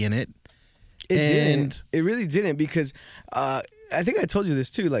patty in it. It didn't. It really didn't, because I think I told you this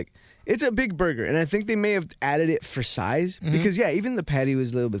too. Like, it's a big burger, and I think they may have added it for size, because yeah, even the patty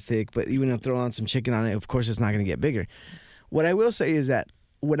was a little bit thick, but even if throw on some chicken on it, of course, it's not going to get bigger. What I will say is that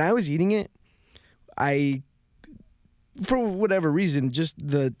when I was eating it, for whatever reason, just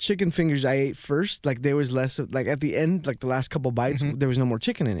the chicken fingers I ate first, like there was less of, like at the end, like the last couple bites, there was no more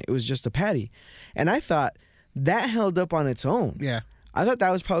chicken in it. It was just a patty. And I thought that held up on its own. Yeah. I thought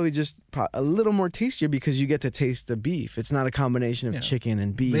that was probably just a little more tastier, because you get to taste the beef. It's not a combination of chicken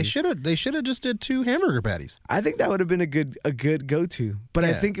and beef. They should have just did 2 hamburger patties. I think that would have been a good go-to. But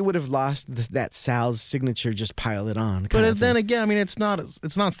I think it would have lost that Sal's signature, just pile it on. But then again, I mean, it's not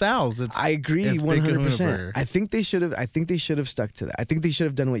Sal's. I agree 100%. I think they should have stuck to that. I think they should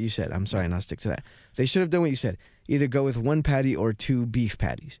have done what you said. I'm sorry, not stick to that. They should have done what you said. Either go with 1 patty or 2 beef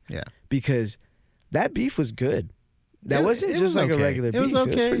patties. Yeah. Because that beef was good. That wasn't just like a regular beef. It was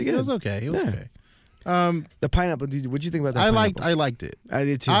okay. It was pretty good. It was okay. The pineapple. What'd you think about that? I liked it. I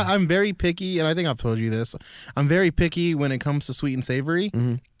did too. I'm very picky, and I think I've told you this. I'm very picky when it comes to sweet and savory.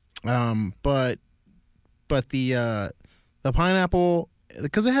 But the pineapple,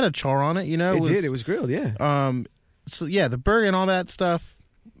 because it had a char on it, you know. It was grilled. Yeah. So yeah, the burger and all that stuff,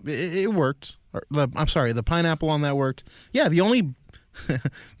 it worked. I'm sorry, the pineapple on that worked. Yeah. The only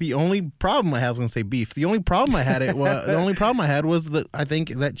problem I have, I was gonna say beef. The only problem I had was that I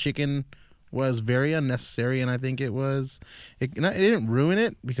think that chicken was very unnecessary, and I think it didn't ruin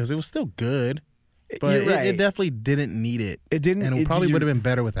it, because it was still good, but it definitely didn't need it. It didn't, and it probably would have been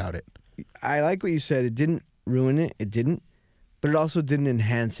better without it. I like what you said. It didn't ruin it. It didn't, but it also didn't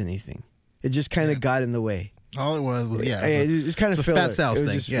enhance anything. It just kind of got in the way. All it was it was just kind of filler. Fat Sal's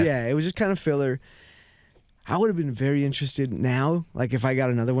thing. It was just kind of filler. I would have been very interested now, like if I got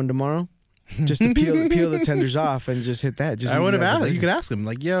another one tomorrow, just to peel the tenders off and just hit that. I would have asked. You could ask him,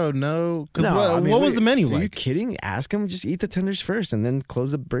 like, yo, no. What was the menu like? Are you kidding? Ask him. Just eat the tenders first, and then close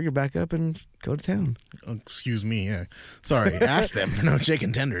the burger back up and go to town. Excuse me. Yeah. Sorry. Ask them for no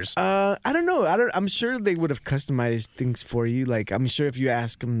chicken tenders. I don't know. I'm sure they would have customized things for you. Like, I'm sure if you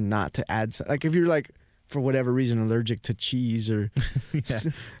ask them not to add, like if you're like, for whatever reason, allergic to cheese or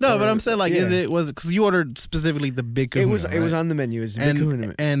no, but I'm saying, like, was it because you ordered specifically the Big Kahuna? It was on the menu. It was Big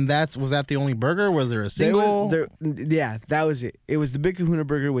Kahuna, and was that the only burger? Was there a single? That was it. It was the Big Kahuna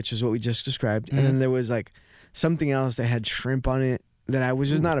burger, which was what we just described, and then there was like something else that had shrimp on it that I was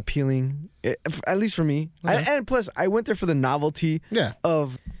just not appealing, at least for me. Okay. And plus, I went there for the novelty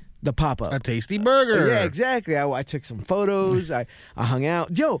of the pop up, a tasty burger. Yeah, exactly. I took some photos. I hung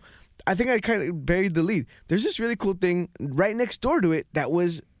out. I think I kind of buried the lead. There's this really cool thing right next door to it that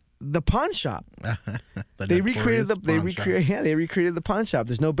was the pawn shop. They recreated the pawn shop.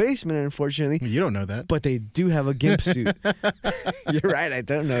 There's no basement, unfortunately. You don't know that. But they do have a gimp suit. You're right, I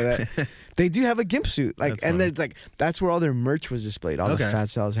don't know that. They do have a gimp suit. That's where all their merch was displayed, all the Fat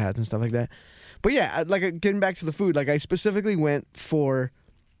Sal's hats and stuff like that. But yeah, like getting back to the food, like I specifically went for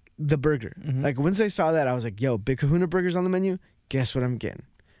the burger. Like once I saw that, I was like, yo, Big Kahuna burger's on the menu. Guess what I'm getting?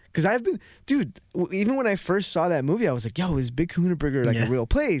 Because even when I first saw that movie, I was like, yo, is Big Kahuna Burger like a real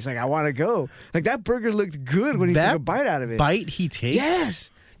place? Like, I want to go. Like, that burger looked good when he took a bite out of it. Bite he takes?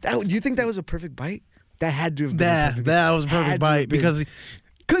 Yes. Do you think that was a perfect bite? That had to have been a perfect bite. That was a perfect bite because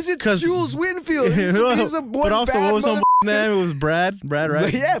it's Jules Winfield. But also, what was some name? It was Brad,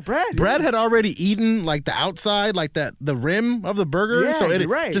 right? Yeah, Brad. Brad had already eaten like the outside, like the rim of the burger, so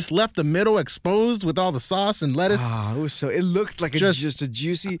it just left the middle exposed with all the sauce and lettuce. Oh, it looked like just a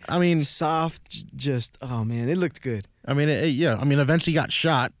juicy, soft, oh man, it looked good. I mean, eventually got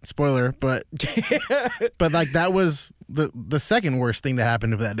shot. Spoiler, but like that was the second worst thing that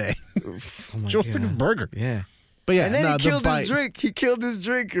happened to that day. Jules took his burger. Yeah. But yeah, and then he killed his drink. He killed his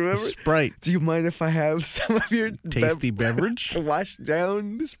drink, remember? Sprite. Do you mind if I have some of your tasty beverage to wash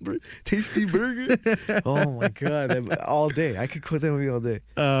down this tasty burger? Oh my God, all day. I could quote that movie all day.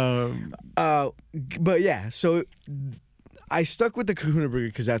 But yeah, so I stuck with the Kahuna burger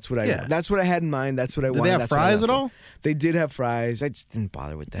because that's what that's what I had in mind. That's what I wanted. Did they have fries at all? They did have fries. I just didn't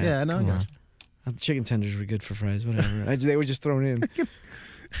bother with that. Yeah, no, I got you. Chicken tenders were good for fries, whatever. They were just thrown in.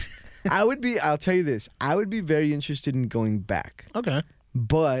 I'll tell you this, I would be very interested in going back. Okay.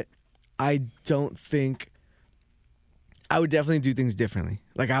 But I don't think, I would definitely do things differently.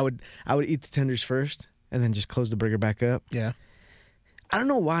 Like I would eat the tenders first and then just close the burger back up. Yeah. I don't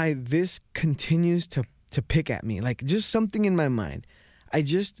know why this continues to pick at me. Like just something in my mind. I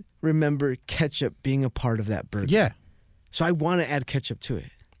just remember ketchup being a part of that burger. Yeah. So I want to add ketchup to it.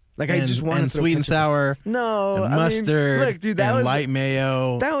 Like I just want to throw sweet and ketchup. sour. No, And mustard. Look, dude, that and was light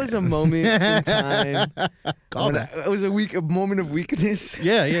mayo. That was a moment in time. Callback. It was a moment of weakness.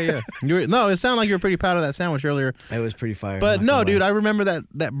 Yeah. No, it sounded like you were pretty proud of that sandwich earlier. It was pretty fire. But no, dude, I remember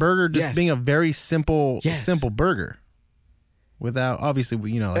that burger just being a very simple burger. Without, obviously,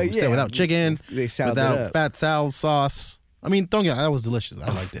 like we said, without chicken, without fat sal sauce. I mean, don't get that was delicious.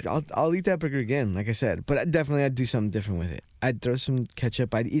 I liked it. I'll eat that burger again, like I said. But I'd do something different with it. I'd throw some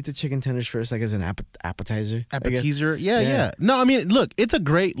ketchup. I'd eat the chicken tenders first, like as an appetizer. Appetizer? Yeah. No, I mean, look, it's a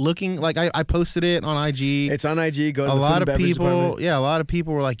great looking. Like I posted it on IG. It's on IG. Go to a the lot food and of beverage people. department. Yeah, a lot of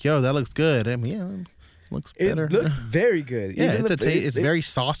people were like, "Yo, that looks good." I mean, yeah, looks better. It looked very good. Yeah, it's very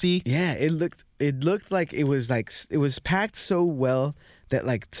saucy. Yeah, it looked like it was packed so well that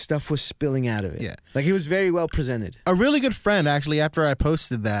like stuff was spilling out of it. Yeah. Like it was very well presented. A really good friend, actually, after I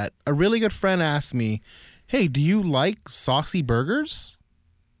posted that, asked me, "Hey, do you like saucy burgers?"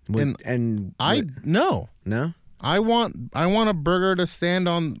 No. No? I want a burger to stand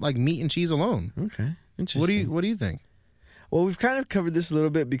on like meat and cheese alone. Okay. Interesting. What do you think? Well, we've kind of covered this a little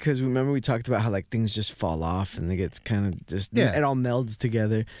bit because remember we talked about how like things just fall off and they get kind of just it all melds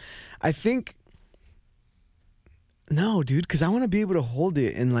together. I think no, dude, because I want to be able to hold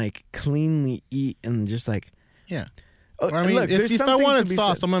it and like cleanly eat and just like yeah. Oh, I mean, look, if I wanted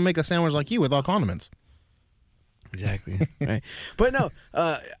sauce, I'm gonna make a sandwich like you with all condiments. Exactly. Right. But no,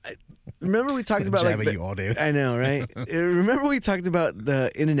 remember we talked about like you all day. I know, right? Remember we talked about the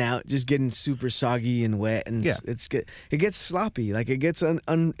In-N-Out just getting super soggy and wet, and it gets sloppy. Like it gets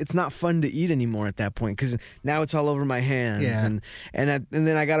it's not fun to eat anymore at that point because now it's all over my hands, and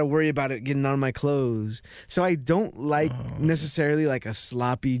then I got to worry about it getting on my clothes. So I don't like necessarily like a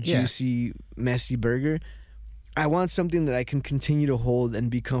sloppy, juicy, messy burger. I want something that I can continue to hold and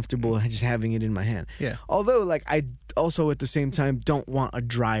be comfortable just having it in my hand. Yeah. Although, like, I also at the same time don't want a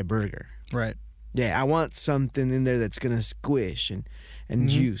dry burger. Right. Yeah, I want something in there that's gonna squish and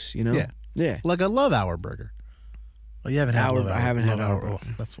juice. You know. Yeah. Yeah. Like a Love Hour burger. Oh, you haven't had Love Hour. I haven't had Hour. Oh,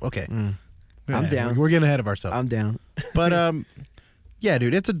 that's okay. I'm down. We're getting ahead of ourselves. I'm down. But yeah,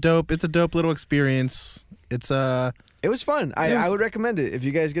 dude, it's a dope little experience. It was fun. I would recommend it if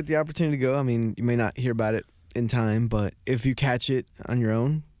you guys get the opportunity to go. I mean, you may not hear about it in time, but if you catch it on your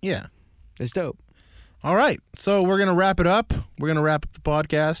own, it's dope. All right, so we're gonna wrap it up. We're gonna wrap up the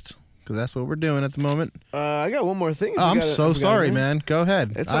podcast because that's what we're doing at the moment. I got one more thing. I'm so sorry, man. Go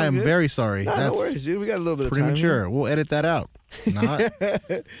ahead. I am very sorry. No worries, dude. We got a little bit of time. Premature. We'll edit that out. Not.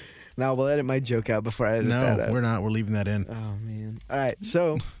 No, we'll edit my joke out before I edit that out. No, we're not. We're leaving that in. Oh man. All right,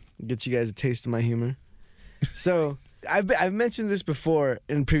 so get you guys a taste of my humor. So. I've mentioned this before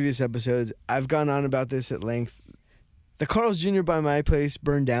in previous episodes. I've gone on about this at length. The Carl's Jr. by my place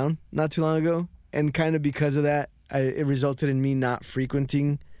burned down not too long ago, and kind of because of that, it resulted in me not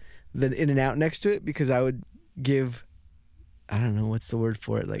frequenting the In-N-Out next to it because I would give, I don't know what's the word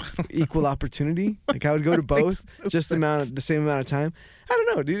for it, like equal opportunity. Like I would go to both the same amount of time. I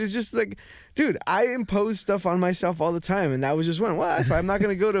don't know, dude. It's just like, dude, I impose stuff on myself all the time, and that was just one. Well, if I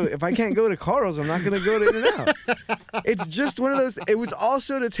can't go to Carl's, I'm not gonna go to In-N-Out. It's just one of those. It was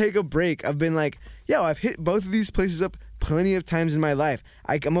also to take a break. I've been like, yo, I've hit both of these places up plenty of times in my life.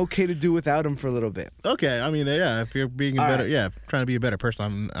 I'm okay to do without them for a little bit. Okay, I mean, yeah, if you're being trying to be a better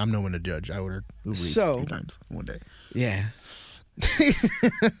person, I'm no one to judge. I ordered UberEats a few times one day. Yeah.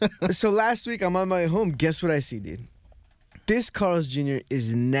 So last week I'm on my way home. Guess what I see, dude? This Carl's Jr.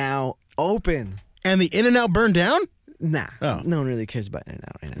 is now open. And the In-N-Out burned down? Nah. Oh. No one really cares about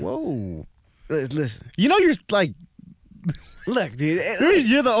In-N-Out right now. Whoa. Listen. You're like... Look, dude.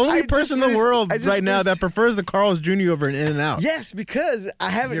 You're the only person in the world right now that prefers the Carl's Jr. over an In-N-Out. Yes, because I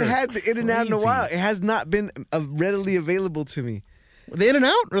haven't had the In-N-Out in a while. It has not been readily available to me. The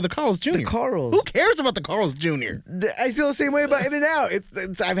In-N-Out or the Carl's Jr.? The Carl's. Who cares about the Carl's Jr.? I feel the same way about In-N-Out.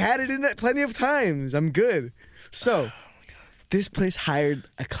 I've had it in it plenty of times. I'm good. So, this place hired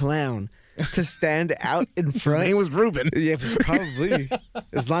a clown to stand out in front. His name was Ruben. Yeah, probably.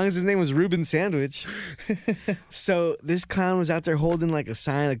 As long as his name was Ruben Sandwich. So, this clown was out there holding like a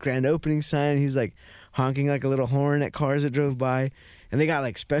sign, a grand opening sign. He's like, honking like a little horn at cars that drove by. And they got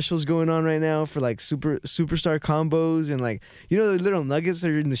like specials going on right now for like superstar combos and like the little nuggets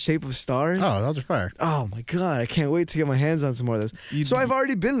that are in the shape of stars. Oh, those are fire. Oh my god, I can't wait to get my hands on some more of those. So I've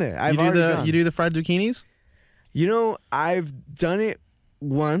already been there. You do the fried zucchinis? I've done it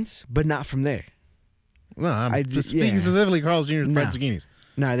once, but not from there. No, I'm just speaking specifically Carl's Jr. fried zucchinis.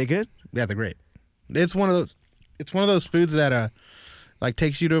 No, are they good? Yeah, they're great. It's one of those foods that like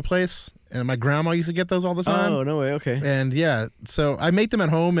takes you to a place. And my grandma used to get those all the time. Oh, no way. Okay. And yeah, so I make them at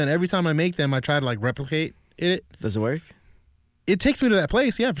home, and every time I make them, I try to like replicate it. Does it work? It takes me to that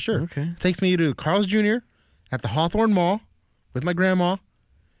place, yeah, for sure. Okay. It takes me to Carl's Jr. at the Hawthorne Mall with my grandma.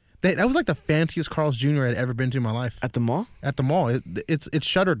 That was like the fanciest Carl's Jr. I'd ever been to in my life. At the mall? At the mall. It's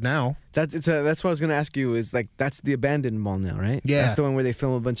shuttered now. That's what I was gonna ask you. Is like that's the abandoned mall now, right? Yeah. That's the one where they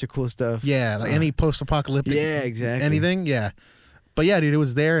film a bunch of cool stuff. Yeah, like any post-apocalyptic. Yeah, exactly. Anything, yeah. But yeah, dude, it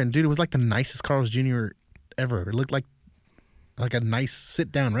was there, and dude, it was like the nicest Carl's Jr. ever. It looked like a nice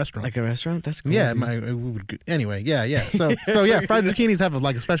sit-down restaurant. Like a restaurant? That's cool. Yeah, anyway, yeah. So yeah, fried zucchinis have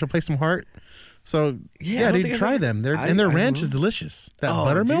like a special place in my heart. So yeah, dude, try them. Their ranch is delicious. That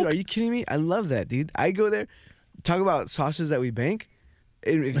buttermilk. Dude, are you kidding me? I love that, dude. I go there. Talk about sauces that we bank.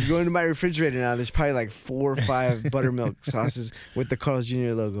 If you go into my refrigerator now, there's probably like 4 or 5 buttermilk sauces with the Carl's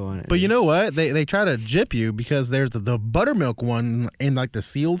Jr. logo on it. But you know what? They try to gyp you because there's the buttermilk one in like the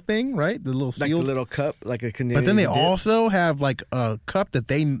sealed thing, right? The little sealed, like the little cup, like a Canadian. But then they dip. also have like a cup that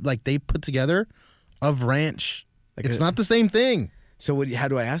they put together of ranch. Like it's not the same thing. So how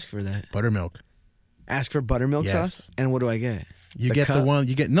do I ask for that? Buttermilk. Ask for buttermilk sauce, and what do I get? You get the one.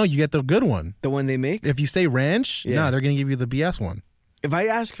 You get the good one. The one they make. If you say ranch, no, they're gonna give you the BS one. If I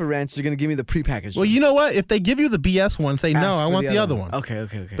ask for ranch, they're going to give me the prepackaged one. Well, you know what? If they give you the BS one, say, no, I want the other one. Okay.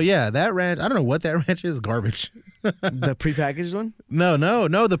 But yeah, that ranch, I don't know what that ranch is, garbage. The prepackaged one? No,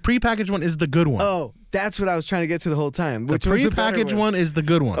 the prepackaged one is the good one. Oh, that's what I was trying to get to the whole time. The prepackaged one is the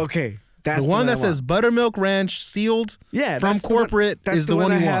good one. Okay. That's the one that says buttermilk ranch sealed from corporate is the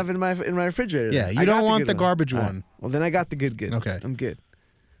one you want. That's the one I have in my refrigerator. Yeah, you don't want the garbage one. Right. Well, then I got the good. Okay. I'm good.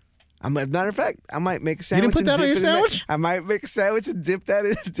 Matter of fact, I might make a sandwich. You didn't put that on your sandwich? I might make a sandwich and dip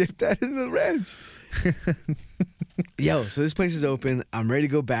that in the ranch. Yo, so this place is open. I'm ready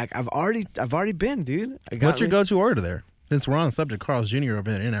to go back. I've already been, dude. What's your go-to order there? Since we're on the subject, Carl's Jr.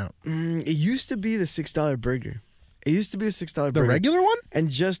 over there, In-N-Out. It used to be the $6 burger. The regular one? And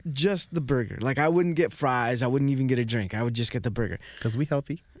just the burger. Like I wouldn't get fries. I wouldn't even get a drink. I would just get the burger. Because we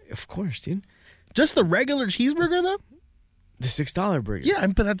healthy. Of course, dude. Just the regular cheeseburger though? The $6 burger. Yeah,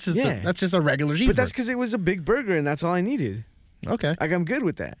 but that's just a regular cheeseburger. But that's because it was a big burger and that's all I needed. Okay. Like I'm good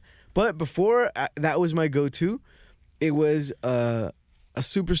with that. But before that was my go-to, it was a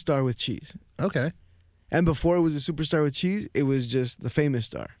superstar with cheese. Okay. And before it was a superstar with cheese, it was just the famous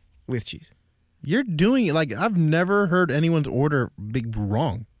star with cheese. You're doing it like I've never heard anyone's order big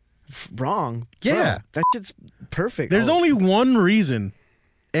wrong. Wrong? Yeah. Bro, that shit's perfect. There's only one reason.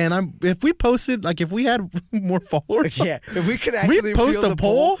 And if we had more followers, yeah, if we could actually post a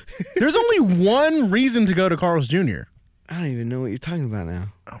poll, there's only one reason to go to Carl's Jr. I don't even know what you're talking about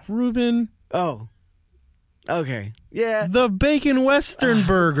now. Ruben. Oh. Okay. Yeah. The bacon western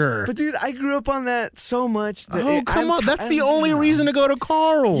burger. But dude, I grew up on that so much. That come on. That's the only reason to go to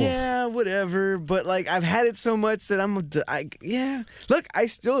Carl's. Yeah, whatever. But like, I've had it so much that yeah. Look, I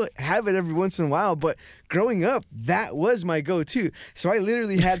still have it every once in a while, but growing up, that was my go-to. So I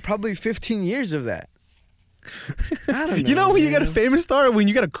literally had probably 15 years of that. I don't know. You know when you get a famous star? When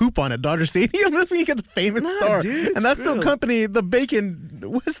you get a coupon at Dodger Stadium, that's when you get the famous star. Dude, and that's the company, the bacon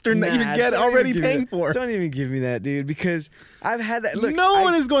western that you get already paying for. Don't even give me that, dude, because I've had that. Look, no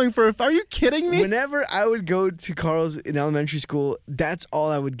one is going for it. Are you kidding me? Whenever I would go to Carl's in elementary school, that's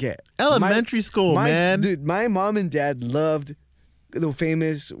all I would get. Elementary school, man. Dude, my mom and dad loved the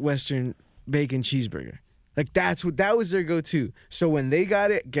famous western bacon cheeseburger. Like that was their go-to. So when they got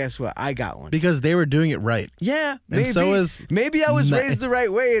it, guess what? I got one. Because they were doing it right. Yeah, maybe. And so is maybe I was raised the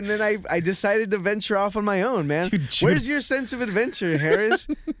right way, and then I decided to venture off on my own, man. Where's your sense of adventure, Harris?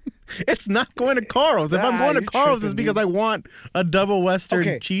 It's not going to Carl's. If I'm going to Carl's, it's because I want a double western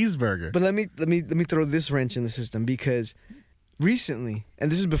cheeseburger. But let me throw this wrench in the system, because recently, and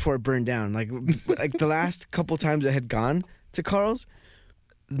this is before it burned down, like the last couple times I had gone to Carl's,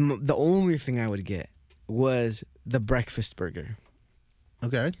 the only thing I would get was the breakfast burger.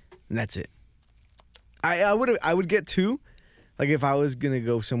 Okay. And that's it. I would get 2. Like if I was gonna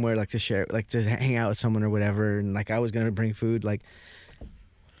go somewhere like to share, like to hang out with someone or whatever, and like I was gonna bring food, like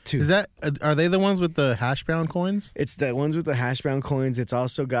 2. Are they the ones with the hash brown coins? It's the ones with the hash brown coins. It's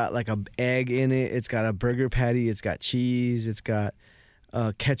also got like an egg in it. It's got a burger patty. It's got cheese. It's got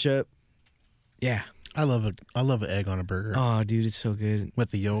ketchup. Yeah. I love an egg on a burger Oh, dude, it's so good.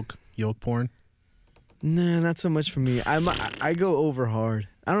 with the yolk porn. Nah, not so much for me. I go over hard.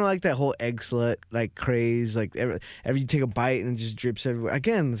 I don't like that whole egg slut like craze. Like every you take a bite and it just drips everywhere.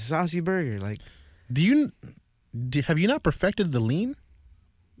 Again, the saucy burger. Like, Have you not perfected the lean?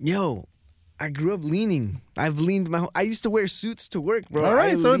 yo, I grew up leaning. I've leaned I used to wear suits to work, bro. All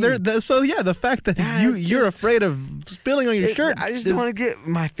right, so the fact that you're just- afraid of spilling on your shirt. I just don't want to get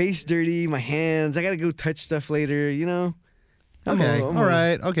my face dirty, my hands. I gotta go touch stuff later. You know. Okay, all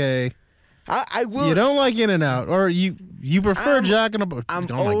right, okay. I will. You don't like In-N-Out, or you prefer Jack in a Box. Oh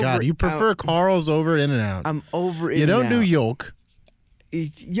my God, you prefer Carl's over In-N-Out. I'm over it. You don't do yolk.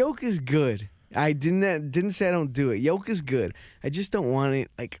 Yolk is good. I didn't say I don't do it. Yolk is good. I just don't want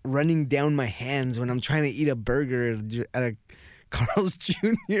it like running down my hands when I'm trying to eat a burger at a Carl's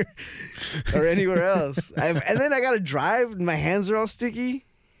Jr. or anywhere else. And then I gotta drive and my hands are all sticky.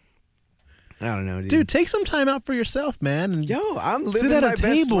 I don't know, Dude, take some time out for yourself, man. And yo, I'm living sit at my a best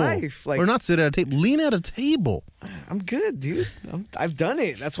table. life. Like, or not sit at a table. Lean at a table. I'm good, dude. I've done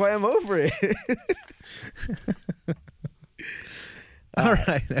it. That's why I'm over it. All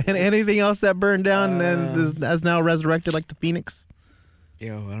right. And anything else that burned down and has now resurrected like the phoenix?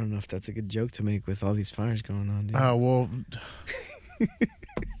 Yo, I don't know if that's a good joke to make with all these fires going on, dude. Oh, well.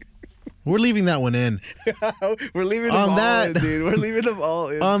 We're leaving that one in. We're leaving them all in, dude. We're leaving them all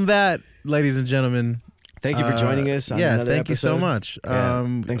in. On that, ladies and gentlemen. Thank you for joining us on another thank you so episode. much.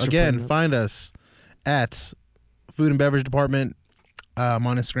 Thanks for again, putting up. find us at Food and Beverage Department on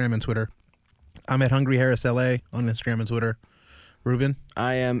Instagram and Twitter. I'm at Hungry Harris LA on Instagram and Twitter. Ruben?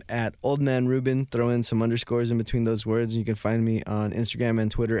 I am at Old Man Ruben. Throw in some underscores in between those words, and you can find me on Instagram and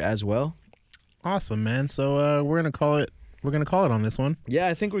Twitter as well. Awesome, man. So we're gonna call it. We're gonna call it on this one. Yeah,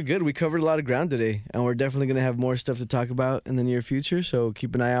 I think we're good. We covered a lot of ground today, and we're definitely gonna have more stuff to talk about in the near future. So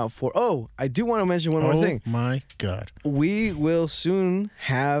keep an eye out for. Oh, I do want to mention one more thing. Oh my God! We will soon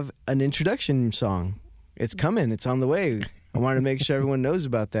have an introduction song. It's coming. It's on the way. I wanted to make sure everyone knows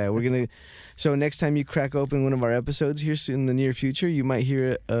about that. We're gonna. So next time you crack open one of our episodes here soon in the near future, you might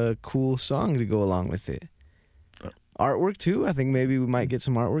hear a cool song to go along with it. Artwork too. I think maybe we might get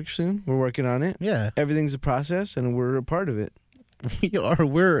some artwork soon. We're working on it. Yeah, everything's a process, and we're a part of it. We are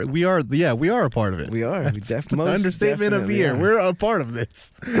a part of it. We are. We definitely. Understatement of the year. We're a part of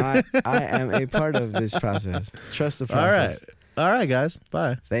this. I am a part of this process. Trust the process. All right, guys.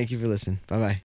 Bye. Thank you for listening. Bye bye.